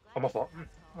 Oh, my fault.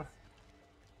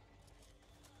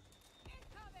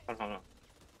 Hold on.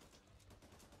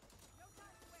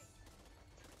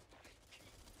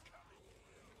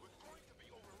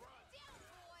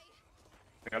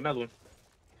 I got another one.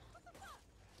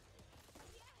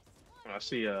 I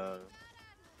see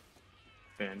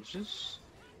bandages.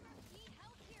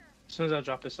 As soon as I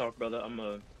drop this off, brother, I'm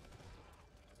Don't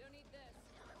need this.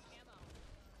 Ammo.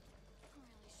 I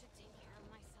really should take care of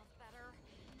myself better.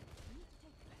 You need to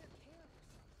take better care of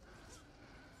yourself.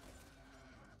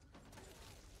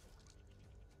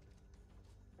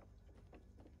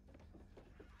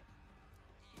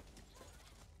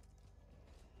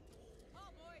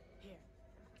 Oh boy. Here.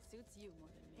 Suits you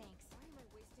more than me. Thanks. Why am I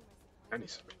wasting my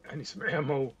supply? I need some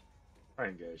ammo. I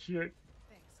ain't got shit.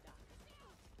 Thanks, Doc.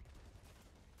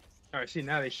 Alright, see,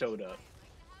 now they showed up.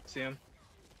 See them?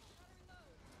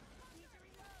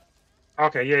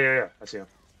 Okay, yeah. I see him.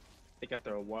 They got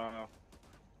there a while.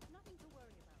 Nothing to worry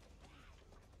about.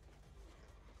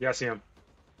 Yeah, I see him.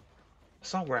 I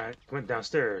saw where I went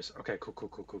downstairs. Okay,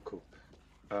 cool.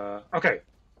 Okay.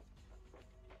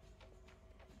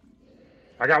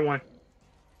 I got one.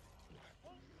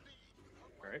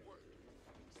 Alright.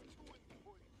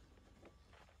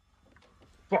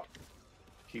 Fuck.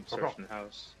 Keep Fuck searching the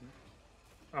house.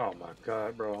 Oh my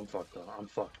god, bro, I'm fucked up. I'm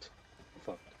fucked.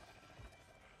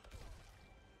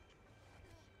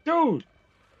 Dude!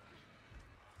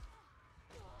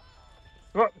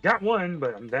 Well, got one,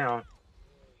 but I'm down.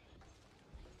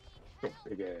 Oh,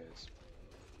 big ass.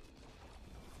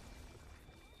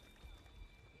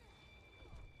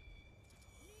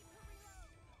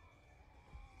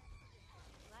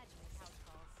 Glad you make house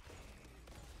calls.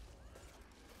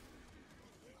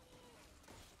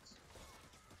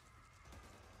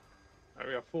 Alright,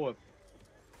 we got 4.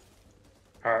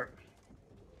 Alright.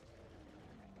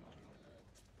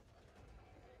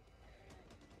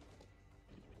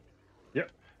 Yep,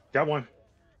 got one.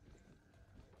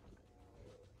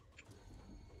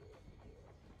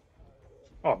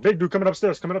 Oh, big dude coming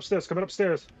upstairs.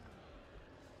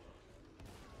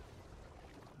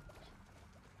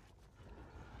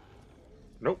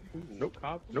 Nope.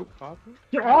 Copper? Copper?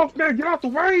 Get off, man! Get out the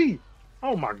way!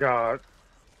 Oh my god.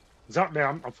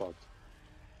 Man, I'm fucked.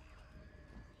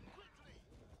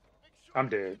 I'm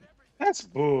dead. That's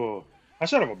bull. I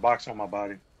should have a box on my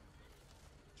body.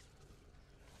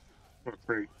 What a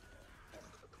freak.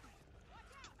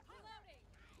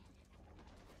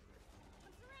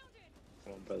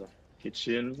 Come on, brother. Get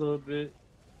you in a little bit.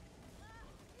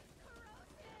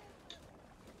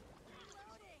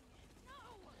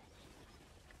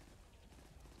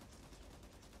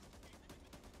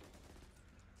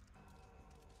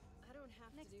 I don't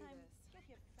have Next to do time, this. Get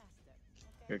here faster.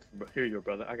 Okay? Here you go,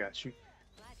 brother. I got you.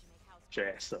 Glad you make house Get your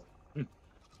ass up.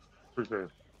 Appreciate it.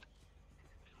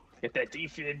 Get that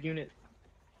defib unit.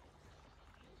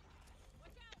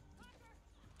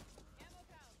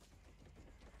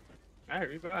 Alright,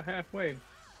 we're about halfway.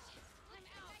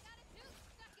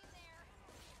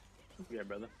 Yeah,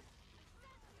 brother.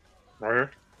 Right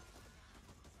here.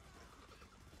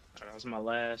 That was my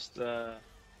last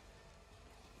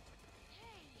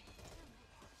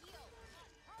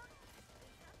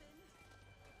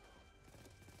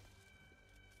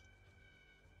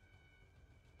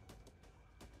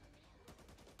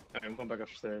I'm going back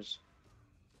upstairs.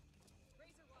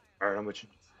 All right, I'm with you.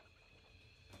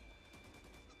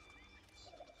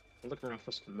 I'm looking around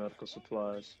for some medical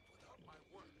supplies.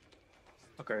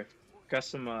 Okay, got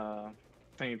some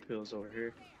pain pills over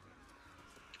here.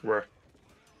 Where?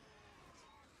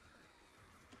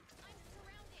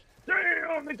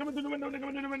 Damn! They coming through the window! They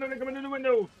coming through the window! They coming through the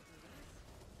window!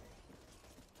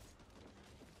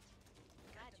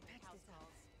 Glad you picked this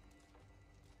up.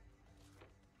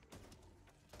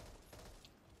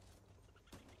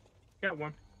 Got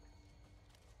one.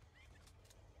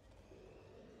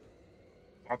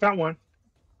 I found one.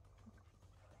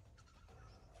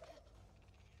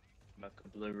 I'm about to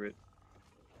deliver it.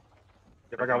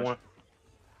 Yep, I got one.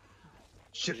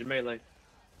 Here's Shit. your melee.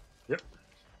 Yep.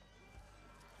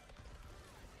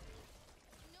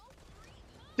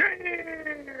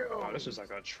 Damn! Oh, this is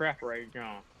like a trap right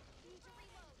now.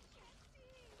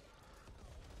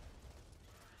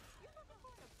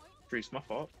 Streets, my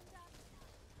fault.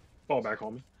 Fall back,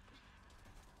 homie.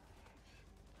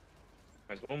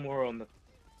 There's one more on the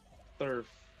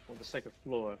second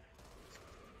floor.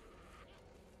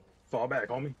 Fall back,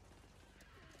 homie.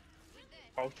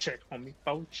 Oh, check, homie.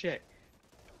 Oh, check.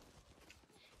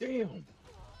 Damn.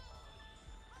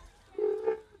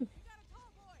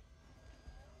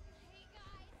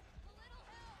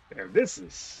 Damn, this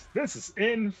is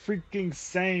in freaking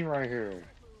insane right here.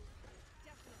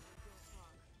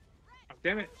 Oh,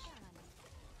 damn it.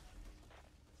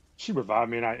 She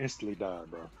revived me and I instantly died,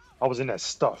 bro. I was in that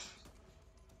stuff.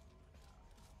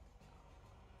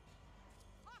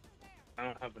 I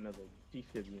don't have another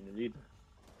defib unit either.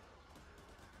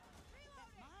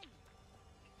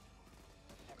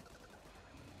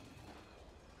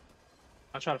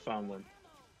 I'll try to find one.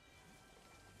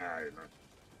 Alright, man.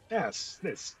 Yes,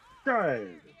 this guy.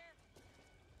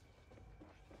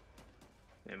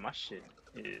 And my shit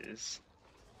is.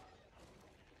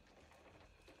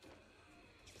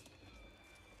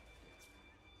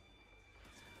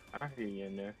 I hear you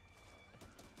in there.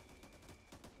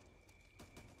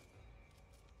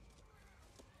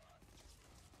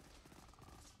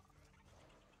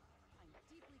 I'm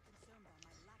deeply concerned by my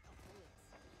lack of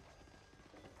bullets.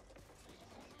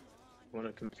 One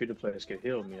of the computer players could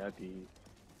heal me, that'd be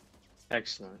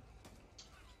excellent.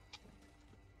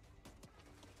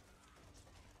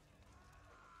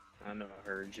 I know I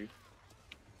heard you.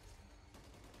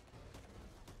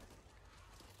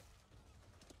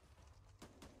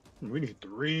 We need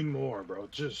 3 more, bro.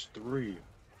 Just 3.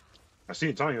 I see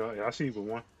you, Tanya. Yeah, I see you with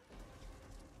one.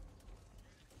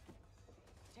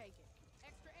 Take it.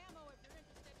 Extra ammo if you're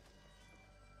interested.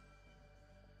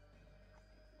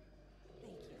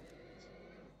 Thank you.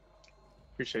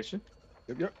 Appreciate you.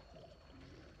 Yep, yep.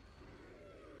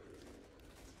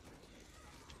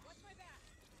 Watch my back.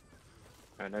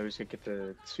 Alright, now we just gonna get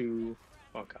the 2.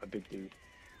 Oh god, big dude.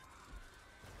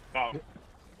 Oh,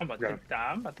 I'm about to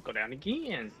die. I'm about to go down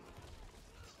again.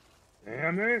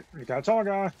 Damn it. You got a tall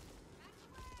guy.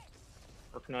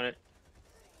 Working on it.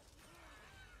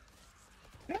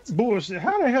 That's bullshit.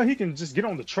 How the hell he can just get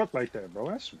on the truck like that, bro?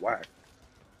 That's whack.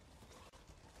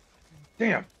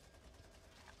 Damn.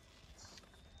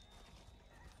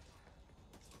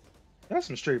 That's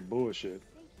some straight bullshit.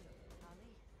 Thank you, Holly.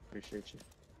 Appreciate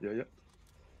you. Yeah, yeah.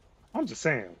 I'm just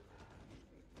saying.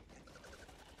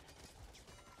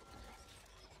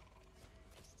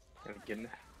 Gotta get in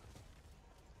there.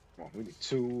 Come on, we need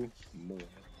 2 more.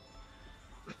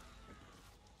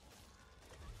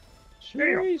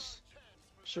 Cherise!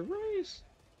 Cherise!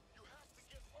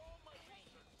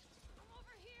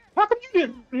 How come you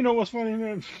didn't? You know what's funny,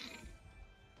 man?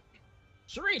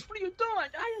 Cherise, what are you doing?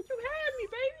 You had me,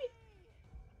 baby!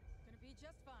 Gonna be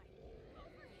just fine.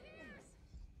 Over here.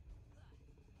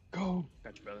 Thanks. Go.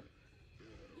 Got you, brother. You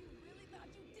really thought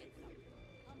you did something.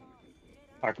 Come on,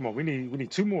 get All right, come on. We need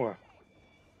 2 more.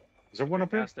 Is there one up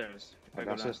here? Downstairs. I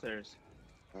go downstairs.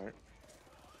 All right.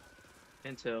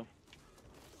 Intel.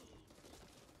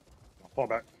 I'll fall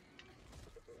back.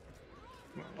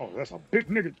 Oh, that's a big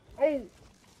nigga. Oh, I'm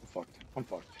fucked. I'm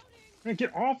fucked. Man,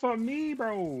 get off of me,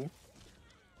 bro.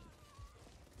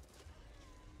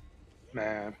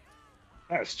 Man,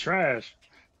 that's trash.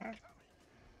 We're going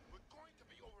to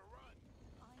be overrun.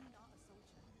 I'm not a soldier,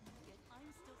 yet I'm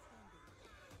still standing.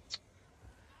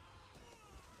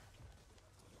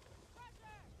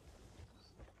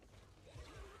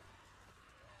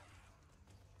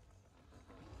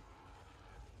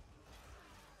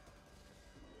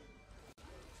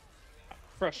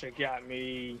 Pressure got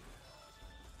me.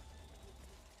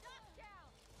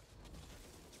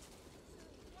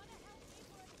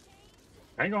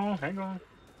 Hang on, hang on.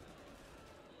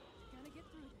 Gonna get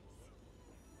through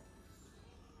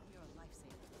this.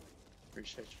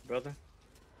 Appreciate you, brother.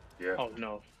 Yeah. Oh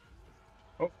no.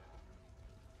 Oh,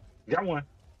 got one.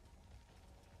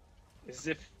 This is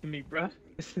it for me, bro.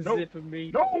 This is No. it for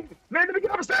me. No. Man, let me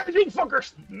get upstairs, you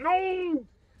fuckers. No.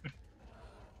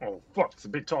 Oh, fuck. It's a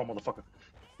big, tall motherfucker.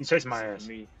 He's chasing This my is it for ass.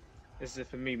 me. This is it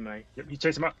for me, man. Yep, he's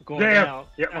chasing my. Going Damn. down.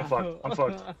 Yep, I'm fucked. I'm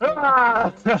fucked.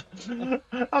 Ah!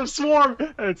 I'm swarmed.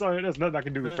 It's all right. There's nothing I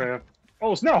can do, fam.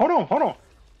 Oh, no. Hold on. Hold on.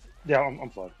 Yeah, I'm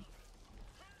fucked.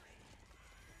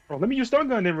 Oh, let me use stun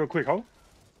gun then real quick, ho.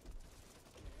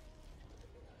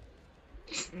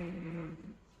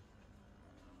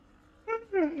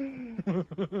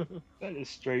 That is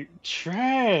straight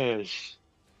trash.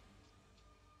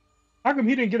 How come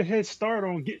he didn't get a head start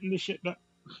on getting this shit done?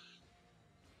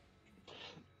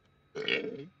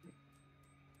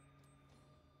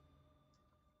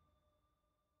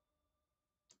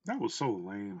 That was so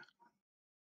lame.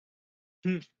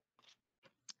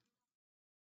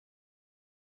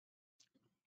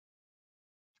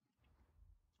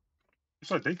 It's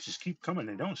like they just keep coming.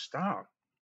 They don't stop.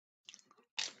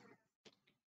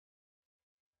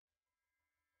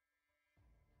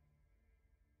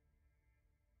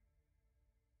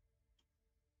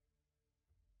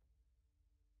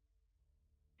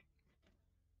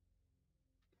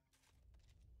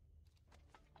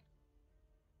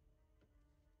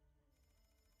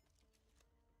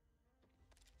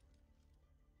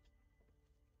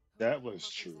 That was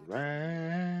trash.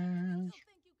 You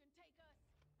think you can take us?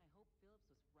 I hope Phillips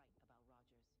was right about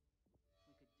Rogers.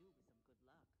 We could do with some good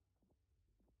luck.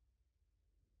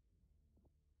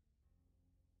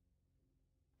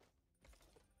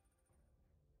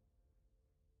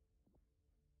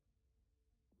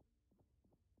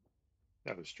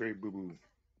 That was straight boo boo.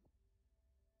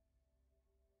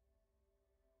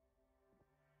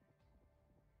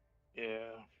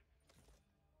 Yeah.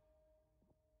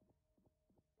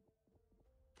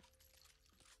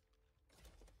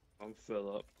 I'm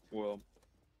Philip. Well,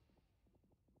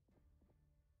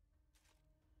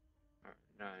 alright,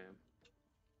 now I am.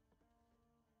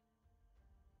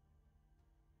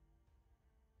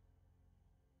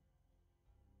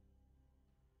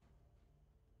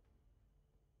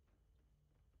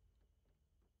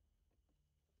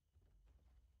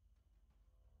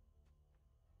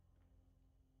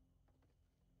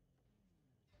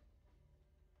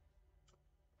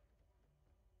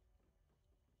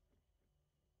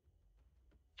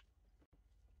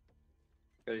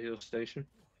 Got a hill station.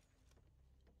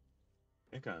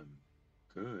 I think I'm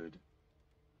good.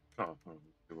 Oh,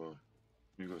 well,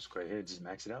 you go square ahead, just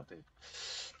max it out then.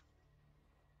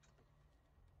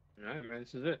 Alright, man,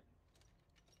 this is it.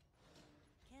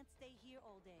 Can't stay here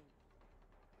all day.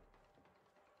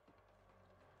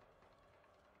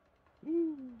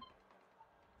 Ooh.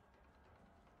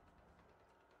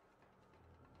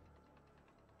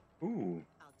 Ooh.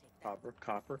 I'll take that. Copper,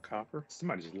 copper, copper.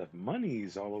 Somebody just left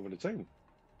monies all over the table.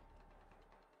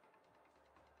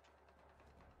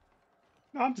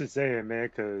 No, I'm just saying, man,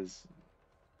 because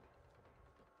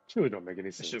it really don't make any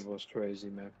That sense. shit was crazy,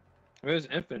 man. I mean, it was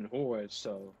infinite horde,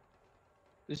 so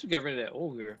at least we get rid of that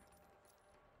ogre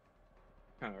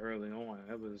kind of early on.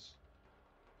 That was.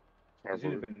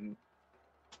 He'd have been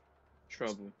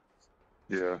trouble.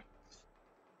 Yeah.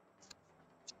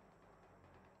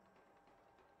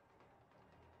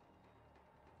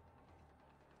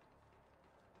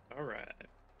 All right,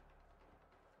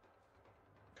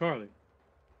 Carly.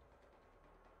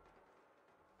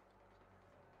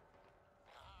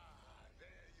 Ah, there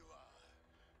you are.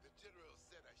 The general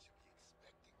said I should be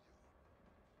expecting you.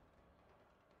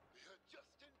 You're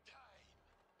just in time.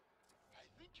 I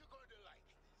think you're going to like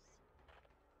this.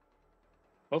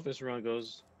 Hope this run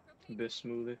goes a bit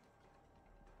smoother.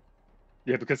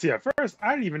 Yeah, because see, at first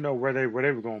I didn't even know where they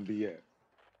were gonna be at.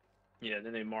 Yeah,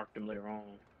 then they marked them later on.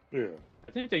 Yeah.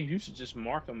 I think they used to just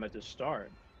mark them at the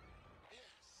start. Yes,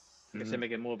 I guess they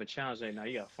make it more of a challenge. Like, now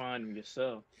you gotta find them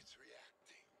yourself. it's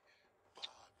reacting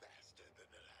far faster than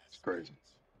the last It's crazy.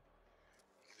 ones.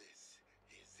 This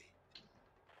is it.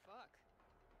 Fuck.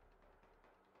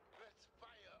 Let's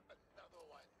fire another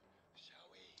one, shall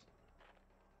we?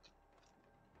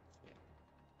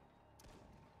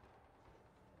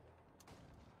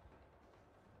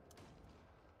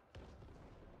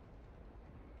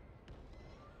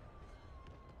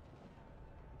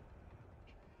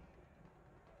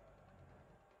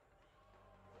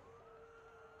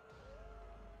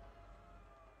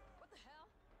 What the hell?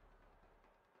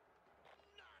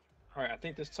 All right, I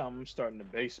think this time I'm starting the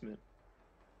basement.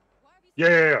 Why have you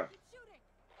Yeah. keep shooting?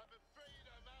 I'm afraid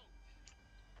I'm out.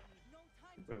 There's no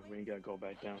time to But we ain't gotta go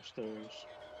back downstairs.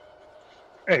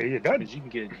 Hey, yeah, that Cause you can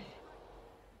get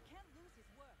We can't lose his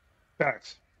work.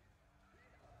 facts.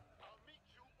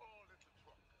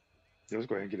 Yeah, let's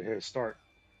go ahead and get a head start.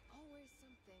 Always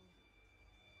something.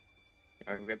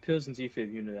 All right, we got Pills and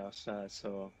T-5 unit outside,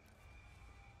 so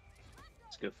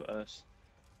it's good for us.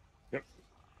 Yep.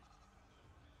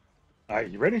 All right,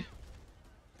 you ready?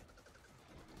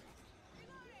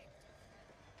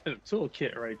 There's a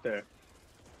toolkit right there.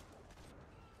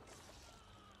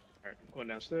 All right, going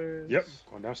downstairs. Yep,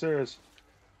 going downstairs.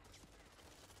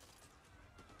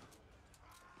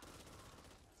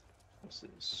 What's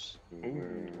this?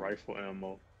 Ooh, rifle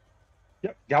ammo.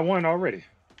 Yep, got one already.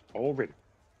 Already.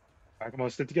 All right, come on,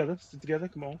 stick together. Stick together.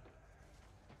 Come on.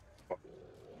 One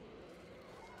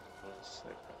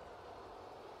second.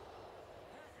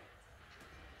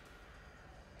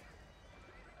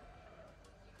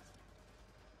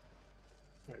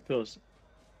 All right, Pills.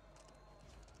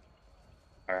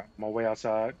 All right, I'm on my way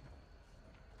outside.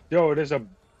 Yo, there's a.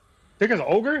 Think it's an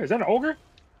ogre? Is that an ogre?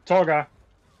 Tall guy.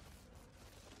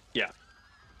 Yeah.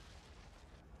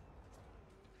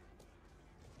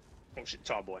 Oh shit,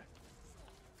 tall boy.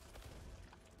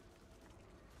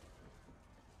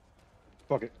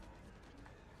 Fuck it.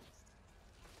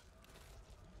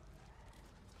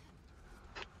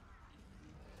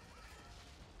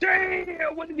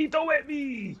 Damn! What did he throw at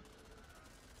me?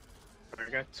 I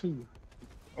got two.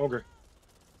 Ogre.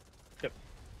 Yep.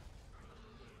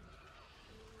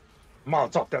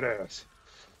 Molotov that ass.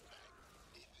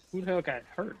 Who the hell got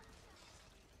hurt?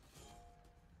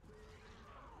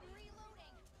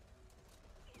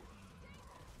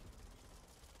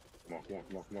 Come on, come on,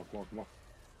 come on, come on, come on, come on.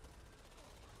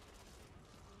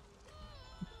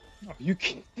 Are you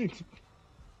kidding?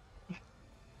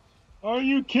 Are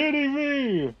you kidding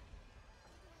me? Glad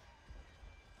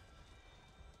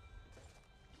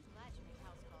you make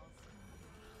house calls.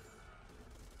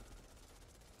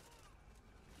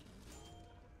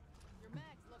 Your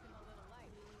mag's looking a little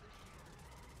light.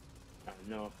 I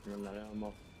know, I'm running out of ammo.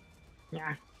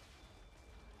 Yeah.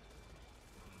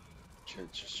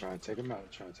 Just trying to take him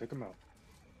out. Trying to take him out.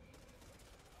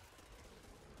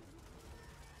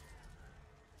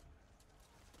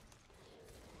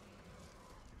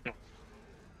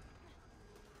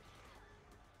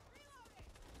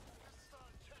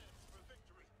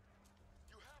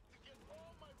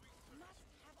 Must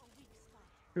have a weak spot.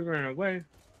 He ran away.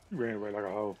 Ran away like a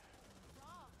hoe.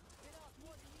 Raw. Bit off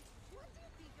more than you. What do you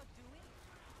think you're doing?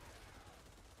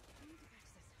 I need to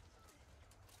patch this up.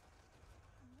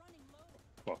 I'm running low.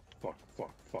 Fuck, fuck,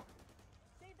 fuck, fuck.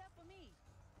 Save that for me.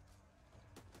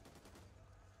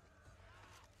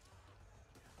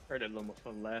 Heard that little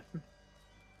motherfucker laughing.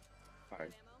 Alright.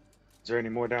 Ammo. Is there any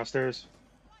more downstairs?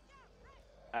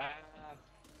 Ah.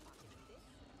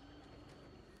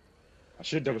 I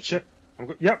should double check.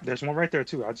 Yep, there's one right there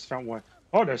too. I just found one.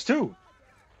 Oh, there's two.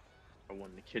 I won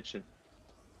in the kitchen.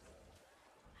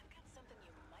 I've got something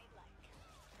you might like.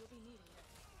 You'll be needing it.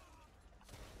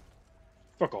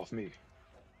 Fuck off me.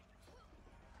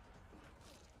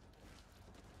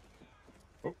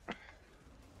 Oh.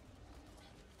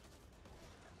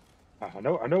 I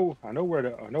know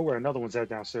where another one's at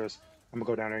downstairs. I'm gonna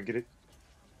go down there and get it.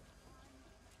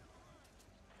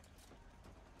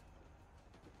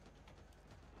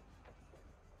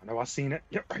 I know I seen it.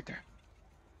 Yep, right there.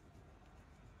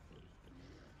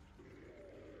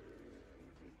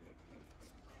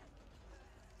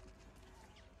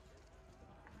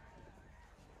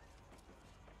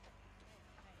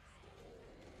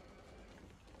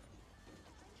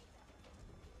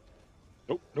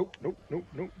 Nope, nope, nope, nope,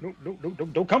 nope, nope, nope, nope, nope.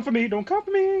 Don't come for me. Don't come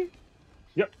for me.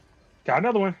 Yep. Got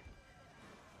another one.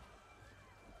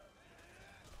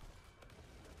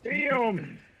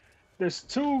 Damn. There's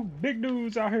two big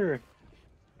dudes out here.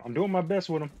 I'm doing my best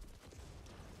with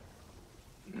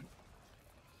them.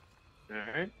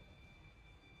 Alright.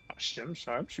 Oh shit, I'm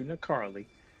sorry. I'm shooting at Carly.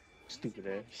 Stupid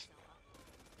ass.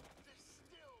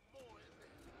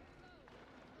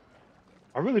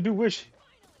 I really do wish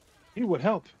he would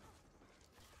help.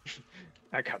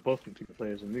 I got both of the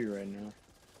players with me right now.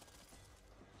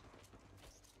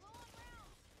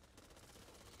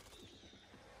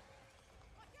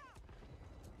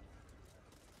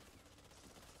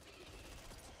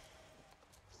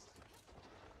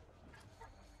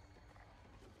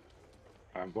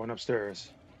 I'm going upstairs.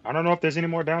 I don't know if there's any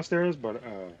more downstairs, but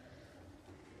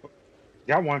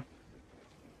got one.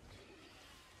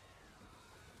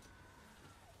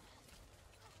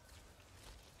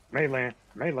 Melee,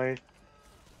 melee,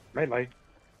 melee,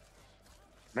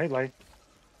 melee.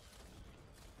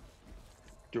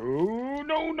 Dude,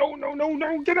 no, no, no, no,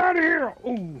 no, get out of here!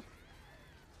 Ooh.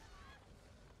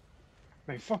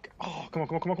 Man, fuck. Oh, come on,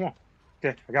 come on, come on, come on.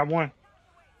 Okay, I got one.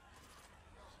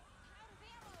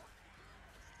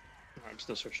 I'm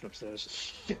still searching upstairs.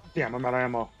 Shit, damn, I'm out of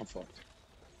ammo. I'm fucked.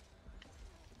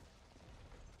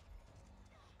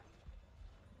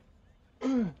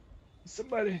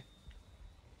 Somebody.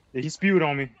 Yeah, he spewed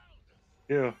on me.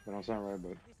 Yeah, that don't sound right, but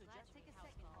Let's take a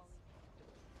second, Holly.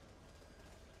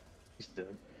 He's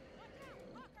dead.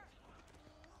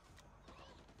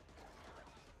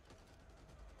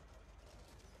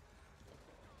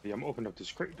 yeah, I'm gonna open up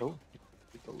this crate though.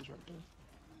 Get those right there.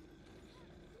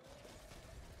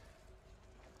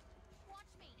 Watch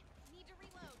me. Need to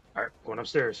reload. All right, going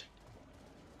upstairs.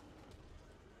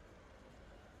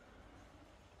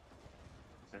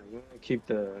 And we're gonna keep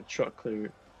the truck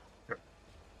clear.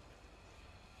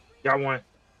 Got one.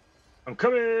 I'm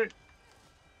coming.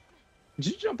 Did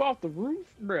you jump off the roof,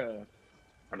 bruh?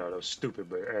 I know that was stupid,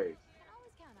 but hey, Can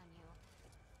always count on you.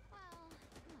 Well, most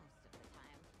of the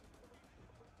time.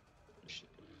 Shit.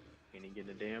 Can't even get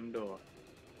in the damn door.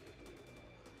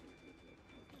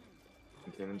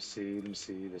 okay, let me see. Let me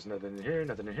see. There's nothing in here.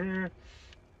 Nothing in here.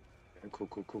 Okay, cool,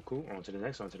 cool, cool, cool. On to the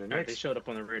next. On to the Alright, they next. showed up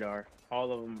on the radar.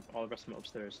 All of them, all the rest of them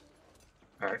upstairs.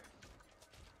 All right.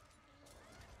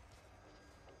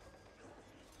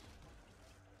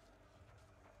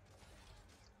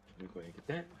 Let me go ahead and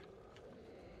get that.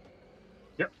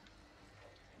 Yep.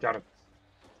 Got him.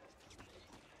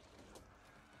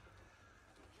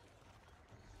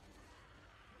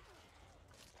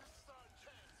 This is our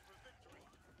chance for victory.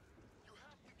 You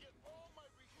have to get all my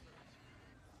resources.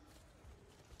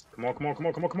 Come on, come on, come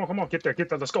on, come on, come on, come on. Get there, get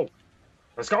there. Let's go.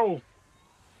 Let's go.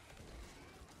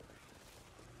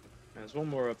 There's one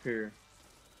more up here.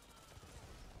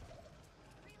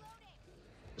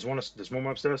 There's one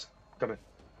more upstairs. Coming.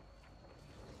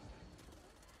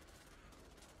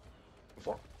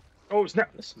 Fuck. Oh,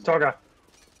 snap. This Tall guy.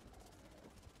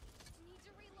 Need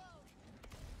to reload.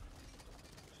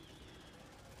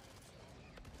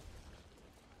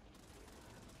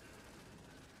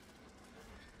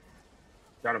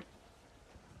 Got him.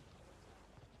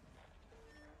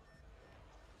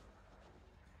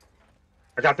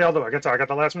 I got the other one. I got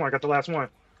the last one. I got the last one.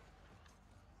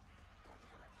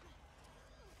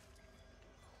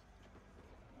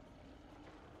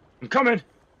 I'm coming.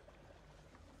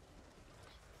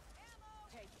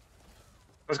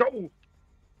 Let's go.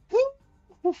 Woo!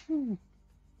 Woo-hoo.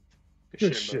 Good Good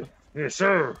shit, shit. brother. Yes,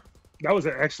 sir. That was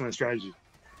an excellent strategy.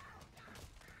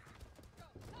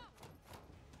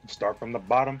 Start from the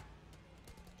bottom.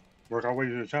 Work our way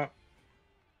to the top.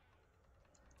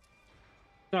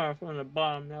 Sorry, from the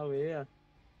bottom, now we're here.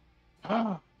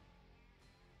 Ah.